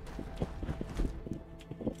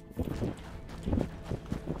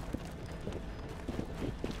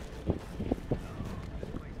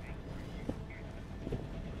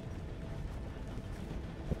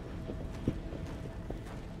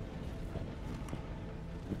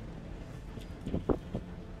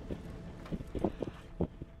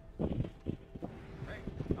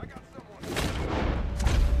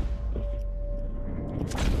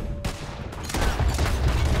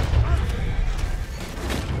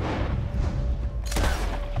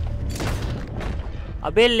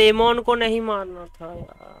 अबे लेमन को नहीं मारना था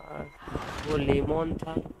यार, वो लेमन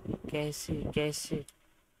था। कैसे कैसे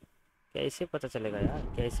कैसे पता चलेगा यार,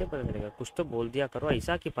 कैसे पता चलेगा? कुछ तो बोल दिया करो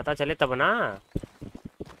ऐसा कि पता चले तब ना।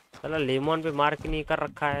 चलो लेमन पे मार्क नहीं कर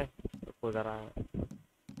रखा है तो जरा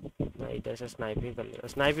मैं इधर से स्नाइपिंग कर लिया।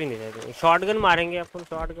 स्नाइपिंग नहीं रहती, शॉटगन मारेंगे अपन।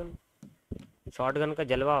 शॉटगन, शॉटगन का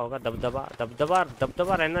जलवा होगा। दबदबा दबदबा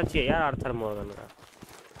दबदबा रहना चाहिए यार आर्थर मॉर्गन का।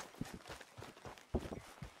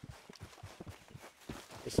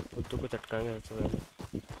 इस बुद्धू को चटकाएंगे सबसे पहले।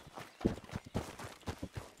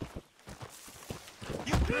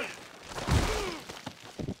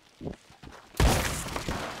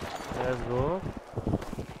 Let's go.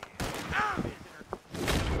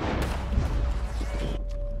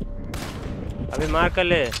 अभी मार कर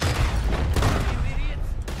ले।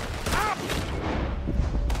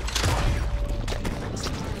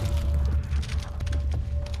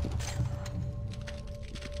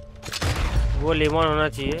 वो लेमन होना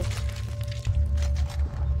चाहिए।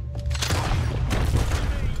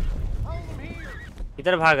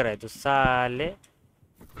 इधर भाग रहा है तू साले,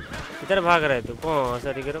 किधर भाग रहा है तू? कौन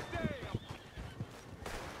सॉरी रुक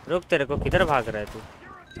रुक, तेरे को किधर भाग रहा है तू?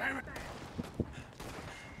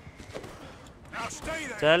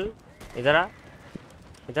 चल इधर आ,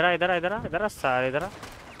 इधर आ, इधर आ, इधर आ, इधर आ साले, इधर आ,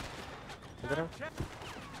 इधर आ।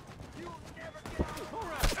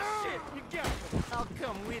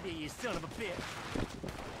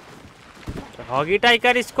 हॉगी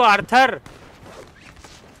टाइगर इसको आर्थर,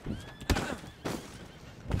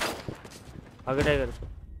 हॉगी टाइगर इसको।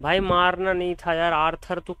 भाई मारना नहीं था यार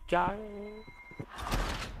आर्थर, तू क्या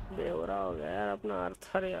बेवरा हो गया यार अपना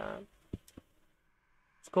आर्थर यार।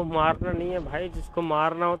 उसको मारना नहीं है भाई, जिसको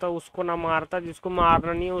मारना होता उसको ना मारता, जिसको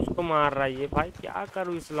मारना नहीं है उसको मार रहा है ये। भाई क्या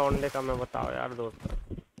करूँ इस लौंडे का मैं, बताओ यार दोस्त।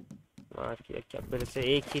 क्या फिर से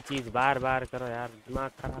एक ही चीज बार बार करो यार,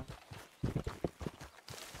 दिमाग खराब।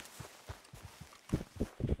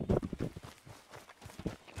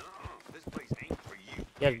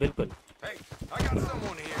 यार बिल्कुल।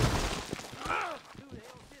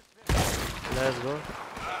 Let's go.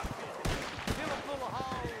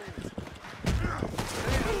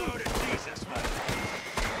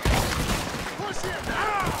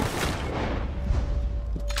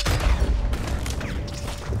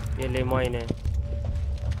 ये लेमोइन है।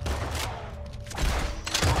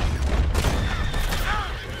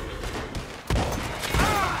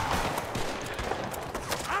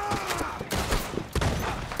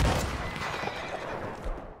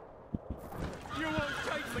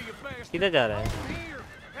 किधर जा रहा है?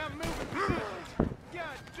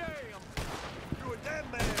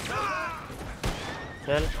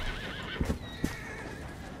 चल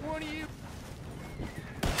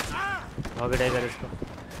हॉगी टाइगर इसको,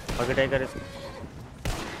 हॉगी टाइगर इसको।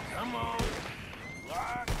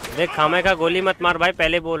 देख खामे का गोली मत मार भाई,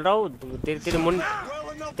 पहले बोल रहा हूँ।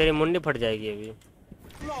 तेरी मुंडी फट जाएगी अभी।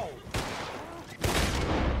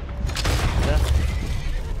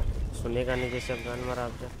 सुनेगा नहीं जैसे अफगान मारा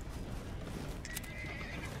आप।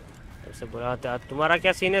 ऐसे बोला था। तुम्हारा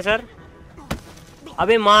क्या सीन है सर?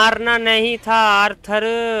 अबे मारना नहीं था आर्थर,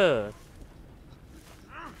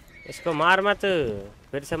 इसको मार मत,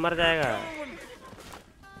 फिर से मर जाएगा।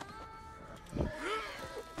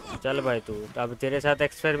 चल भाई तू, अब तेरे साथ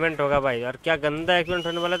एक्सपेरिमेंट होगा भाई। और क्या गंदा एक्सपेरिमेंट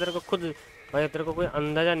होने वाला तेरे को खुद भाई, तेरे को कोई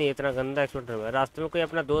अंदाजा नहीं है इतना गंदा एक्सपेरिमेंट होने वाला। रास्ते में कोई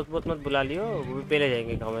अपना दोस्त वोस्त मत बुला लियो, वो भी पहले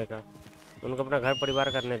जाएंगे खामे का। उनको अपना घर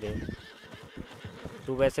परिवार करने दे।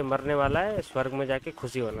 तू वैसे मरने वाला है, स्वर्ग में जाके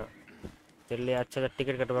खुशी होना। तेरे लिए अच्छा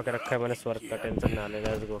टिकट कटवा के रखा है मैंने स्वर्ग का, टेंशन ना ले।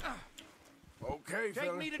 Let's go.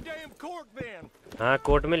 हाँ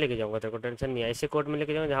कोर्ट में लेके जाऊंगा तेरे को, टेंशन नहीं है। ऐसे कोर्ट में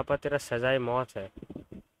लेके जाऊंगा जहाँ पर तेरा सजाए मौत है।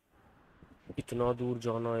 इतना दूर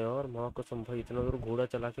जाना यार, माँ कसम भाई, इतना दूर घोड़ा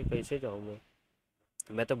चला के कैसे जाऊँ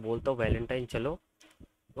मैं तो बोलता हूँ वैलेंटाइन चलो,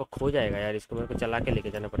 वो खो जाएगा यार। इसको मेरे को चला के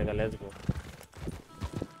लेके जाना पड़ेगा। Let's go.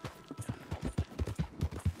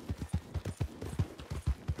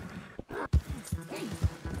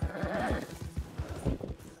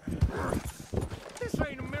 This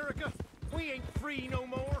ain't America. We ain't free no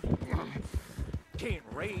more. Can't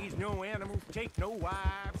raise no animals, take no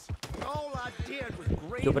wives. All I did was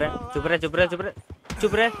breathe चुप my रहे चुप रहे चुप रहे चुप रहे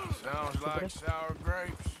चुप रहे Sounds like sour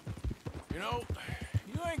grapes. You know,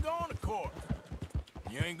 you ain't going to court.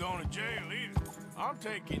 You ain't going to jail either. I'm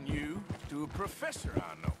taking you to a professor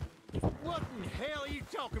I know. What in hell are you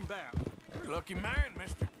talking about? You're a lucky man,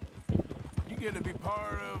 mister. You get to be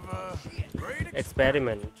part of a great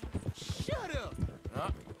experiment. Shut up! Huh?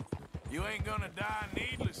 You ain't gonna die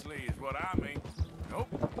needlessly is what I mean. Nope.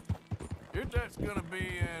 Your death's gonna be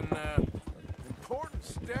an important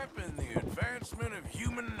step in the advancement of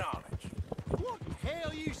human knowledge. What the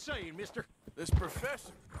hell are you saying, mister? This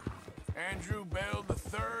professor, Andrew Bell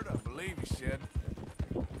III, I believe he said.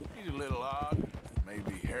 He's a little odd,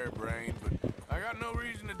 maybe harebrained, but I got no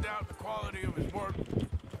reason to doubt the quality of his work.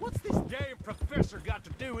 What's this damn professor got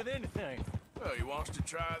to do with anything? Well, he wants to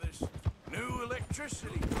try this new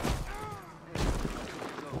electricity.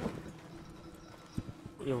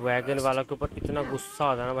 ये wagon वाला के ऊपर इतना गुस्सा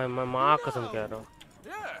आता है ना भाई मैं माँ कसम कह रहा हूँ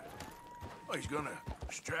Yeah. Well, he's gonna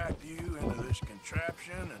strap you into this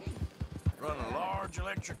contraption and run a large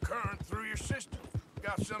electric current through your system.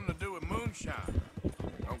 Got something to do with moonshine.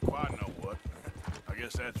 Don't quite know what. I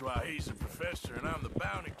guess that's why he's a professor and I'm the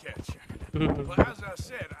bounty catcher. But as I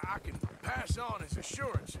said, I can pass on his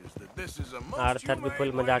assurances that this is a most humane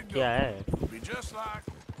way to go. It'll be just like,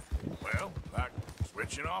 well, like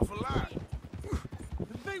switching off a light.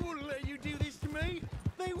 They wouldn't let you do this to me.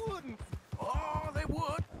 They wouldn't. Oh, they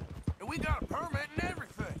would. And we got a permit and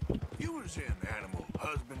everything. You was in animal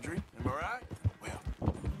husbandry, am I right? Well,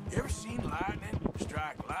 you ever seen lightning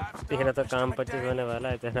strike livestock? तेरा तो काम 25 होने वाला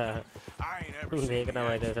है तेरा देखना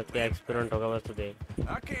भाई तेरा सबका एक्सपेरिमेंट होगा बस तू देख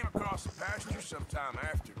I came across the pasture sometime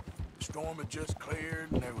after. The storm had just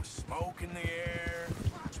cleared and there was smoke in the air,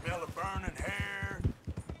 smell of burning hair.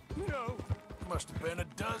 No, must have been a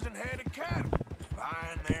dozen head of cattle.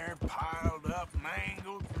 Lying there, piled up,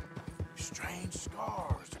 mangled. Strange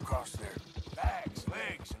scars across their backs,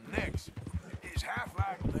 legs, and necks. It's half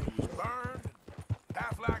like they was burned,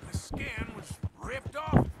 half like the skin was ripped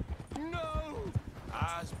off. No!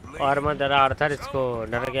 Eyes bleeding. और मत डरा Arthur इसको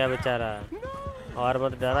डर गया बेचारा और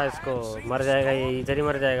मत डरा इसको मर जाएगा ये इधर ही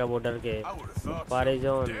मर जाएगा वो डर के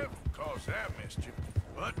पारिजोन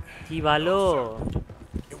की भालो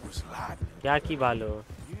क्या की भालो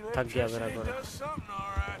थक गया मेरा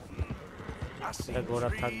घोड़ा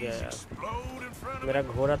थक गया यार मेरा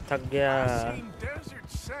घोड़ा थक गया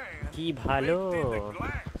की भालो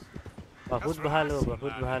बहुत भालो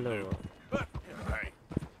बहुत भालो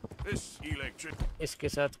इसके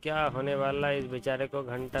साथ क्या होने वाला है इस बेचारे को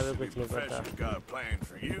घंटा भी कुछ नहीं पता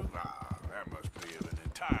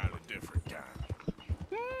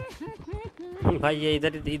भाई ये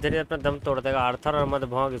इधर इधर ही अपना दम तोड़ देगा आर्थर और मत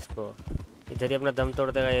भौंक इसको इधर ही अपना दम तोड़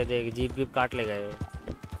देगा ये देख जीप भी काट लेगा ये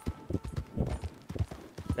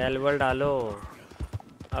पेलवर्ड डालो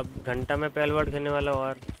अब घंटा में पेलवर्ड खेलने वाला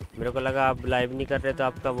और मेरे को लगा आप लाइव नहीं कर रहे तो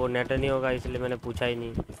आपका वो नेट नहीं होगा इसलिए मैंने पूछा ही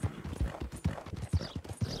नहीं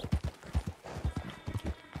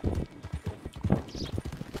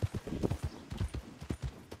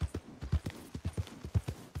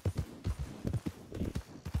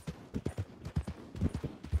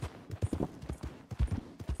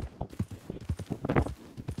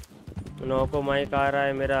को माइक आ रहा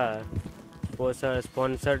है मेरा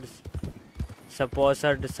स्पॉन्सर्ड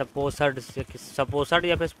सपोसर्ड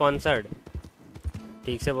या फिर स्पॉन्सर्ड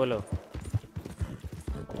ठीक से बोलो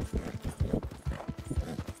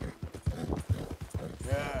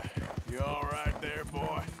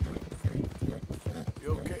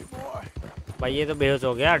भाई ये तो बेहोश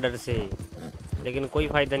हो गया डर से लेकिन कोई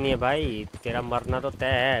फायदा नहीं है भाई तेरा मरना तो तय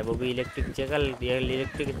है वो भी इलेक्ट्रिक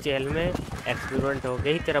चेल में एक्सपेरिमेंट हो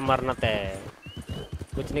गया ही तेरा मरना तय है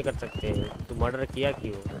कुछ नहीं कर सकते तू मर्डर किया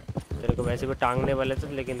क्यों तेरे को वैसे भी टांगने वाले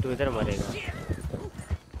थे लेकिन तू इधर मरेगा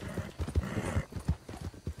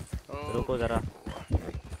रुको जरा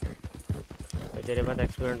तेरे पास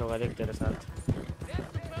एक्सपेरिमेंट होगा देख तेरे साथ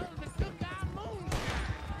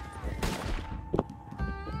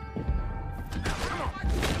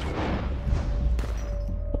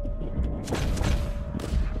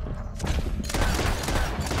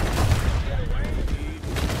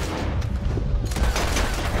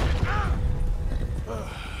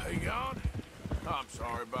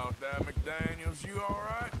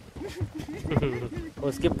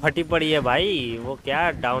उसकी फटी पड़ी है भाई वो क्या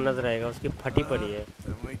डाउनज रहेगा उसकी फटी पड़ी है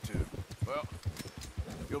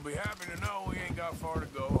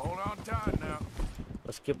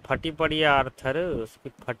उसकी फटी पड़ी है आर्थर उसकी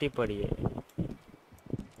फटी पड़ी है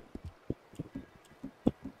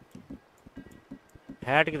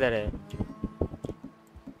हैट किधर है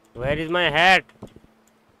वेयर इज माय हैट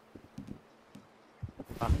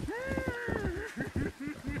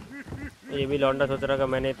ये भी लौंडा सोच रहा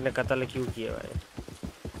मैंने इतने कत्ल क्यों किए भाई।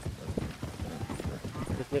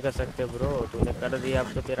 कुछ नहीं कर सकते ब्रो, तूने कर दिया,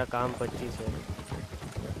 अब तो तेरा काम 25 है।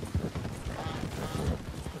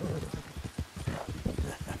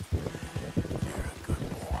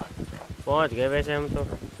 पहुंच गए वैसे हम तो।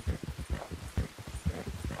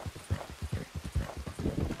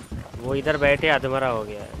 वो इधर बैठे अधमरा हो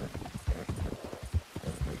गया है।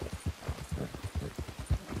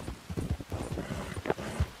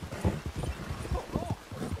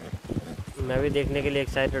 मैं भी देखने के लिए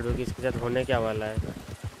एक्साइटेड हूँ कि इसके साथ होने क्या वाला है।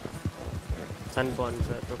 सन कौन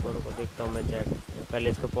सा तो को देखता हूँ मैं चैट। पहले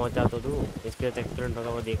इसको पहुँचा तो दूँ, इसके साथ एक्सीडेंट होगा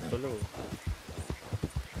वो देख तो लूँ।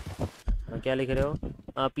 क्या लिख रहे हो?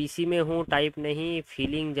 पीसी में हूँ, टाइप नहीं,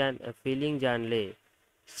 फीलिंग जान ले।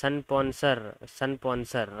 सन पॉन्सर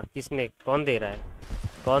किसने, कौन दे रहा है,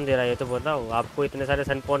 कौन दे रहा है ये तो बताओ। आपको इतने सारे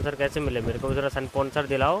सन पॉन्सर कैसे मिले? मेरे को भी थोड़ा सन पॉन्सर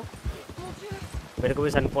दिलाओ, मेरे को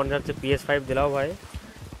भी सन पॉन्सर से PS5 दिलाओ भाई।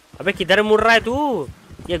 अबे किधर मुड़ रहा है तू?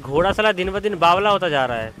 ये घोड़ा साला दिन ब दिन बावला होता जा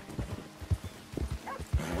रहा है।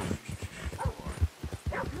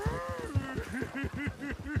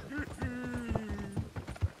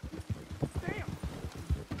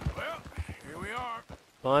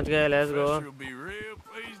 पहुंच गए, लेट्स गो।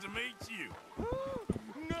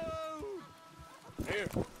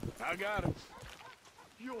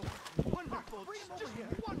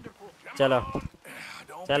 चलो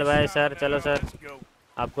चल भाई सर, चलो सर,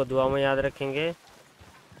 आपको दुआ में याद रखेंगे।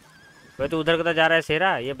 वही तो उधर कदा जा रहा है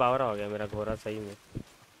शेरा, ये बावरा हो गया मेरा घोड़ा सही में।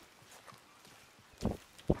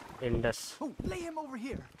 Indus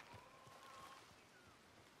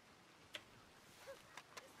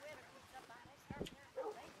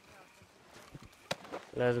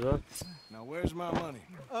let's go. Now where's my money?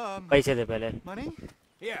 पैसे दे पहले। Money?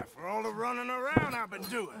 Yeah, for all the running around I've been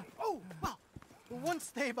doing. Oh, well, once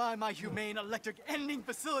they buy my humane electric ending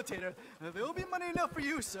facilitator, there'll be money enough for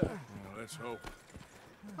you, sir. Well, let's hope.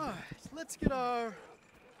 Alright, let's get our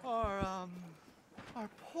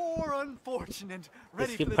poor unfortunate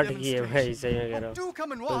ready इसकी for the फट गई है भाई, सही में कह रहा demonstration. Do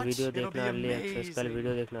come and हूँ। तो watch. वीडियो It'll be देखना अर्ली एक्सेस, कल amazing.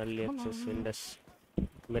 वीडियो देखना अर्ली एक्सेस इंडस।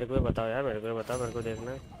 मेरे को भी बताओ यार, मेरे को भी बताओ, मेरे को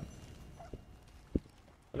देखना है।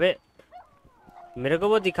 अबे मेरे को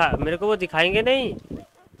वो दिखाएंगे नहीं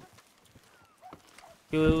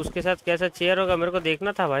कि उसके साथ कैसा चेयर होगा, मेरे को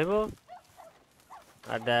देखना था भाई वो।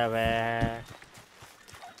 अदब है।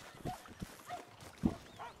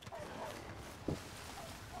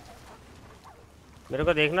 मेरे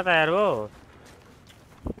को देखना था यार वो।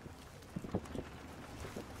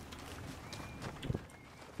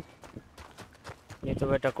 ये तो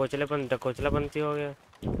बेटा टकोचलापंती हो गया।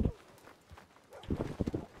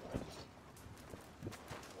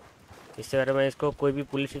 इससे अगर मैं इसको कोई भी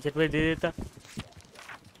पुलिस स्टेशन में दे देता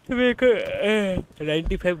तो मेरे को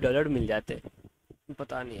 $95 मिल जाते।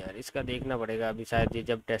 पता नहीं यार, इसका देखना पड़ेगा अभी। शायद ये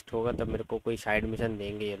जब टेस्ट होगा तब मेरे को कोई साइड मिशन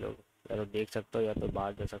देंगे ये लोग। या तो देख सकते हो या तो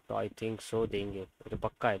बाहर जा सकते हो। आई थिंक सो देंगे, तो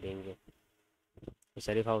पक्का है देंगे। ये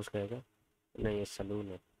शरीफ हाउस का है क्या? नहीं, ये सलून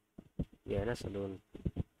है, ये है ना सलून।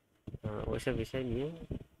 हाँ, वैसे विषय नहीं है।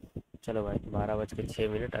 चलो भाई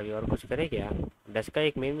 12:06। अभी और कुछ करें क्या? डच का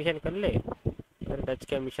एक मेन मिशन कर ले, अगर डच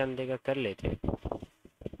का मिशन देगा कर लेते।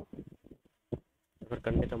 पर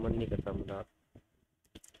करने का मन नहीं करता मुझे,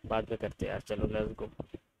 बाद में करते यार। चलो लेट्स गो,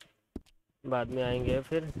 बाद में आएंगे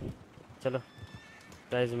फिर। चलो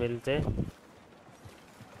गाइस मिलते,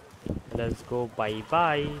 let's go, bye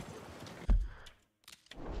bye.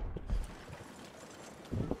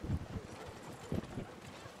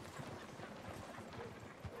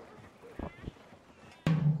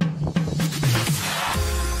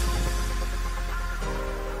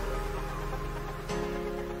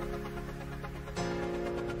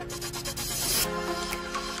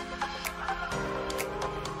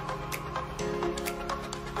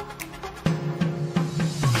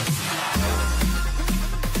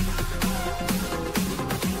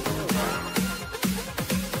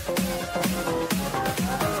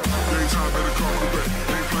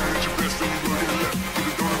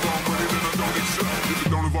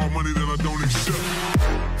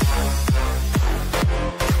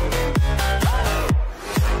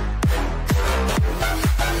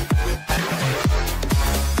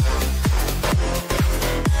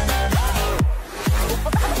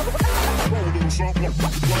 Something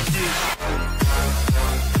like this.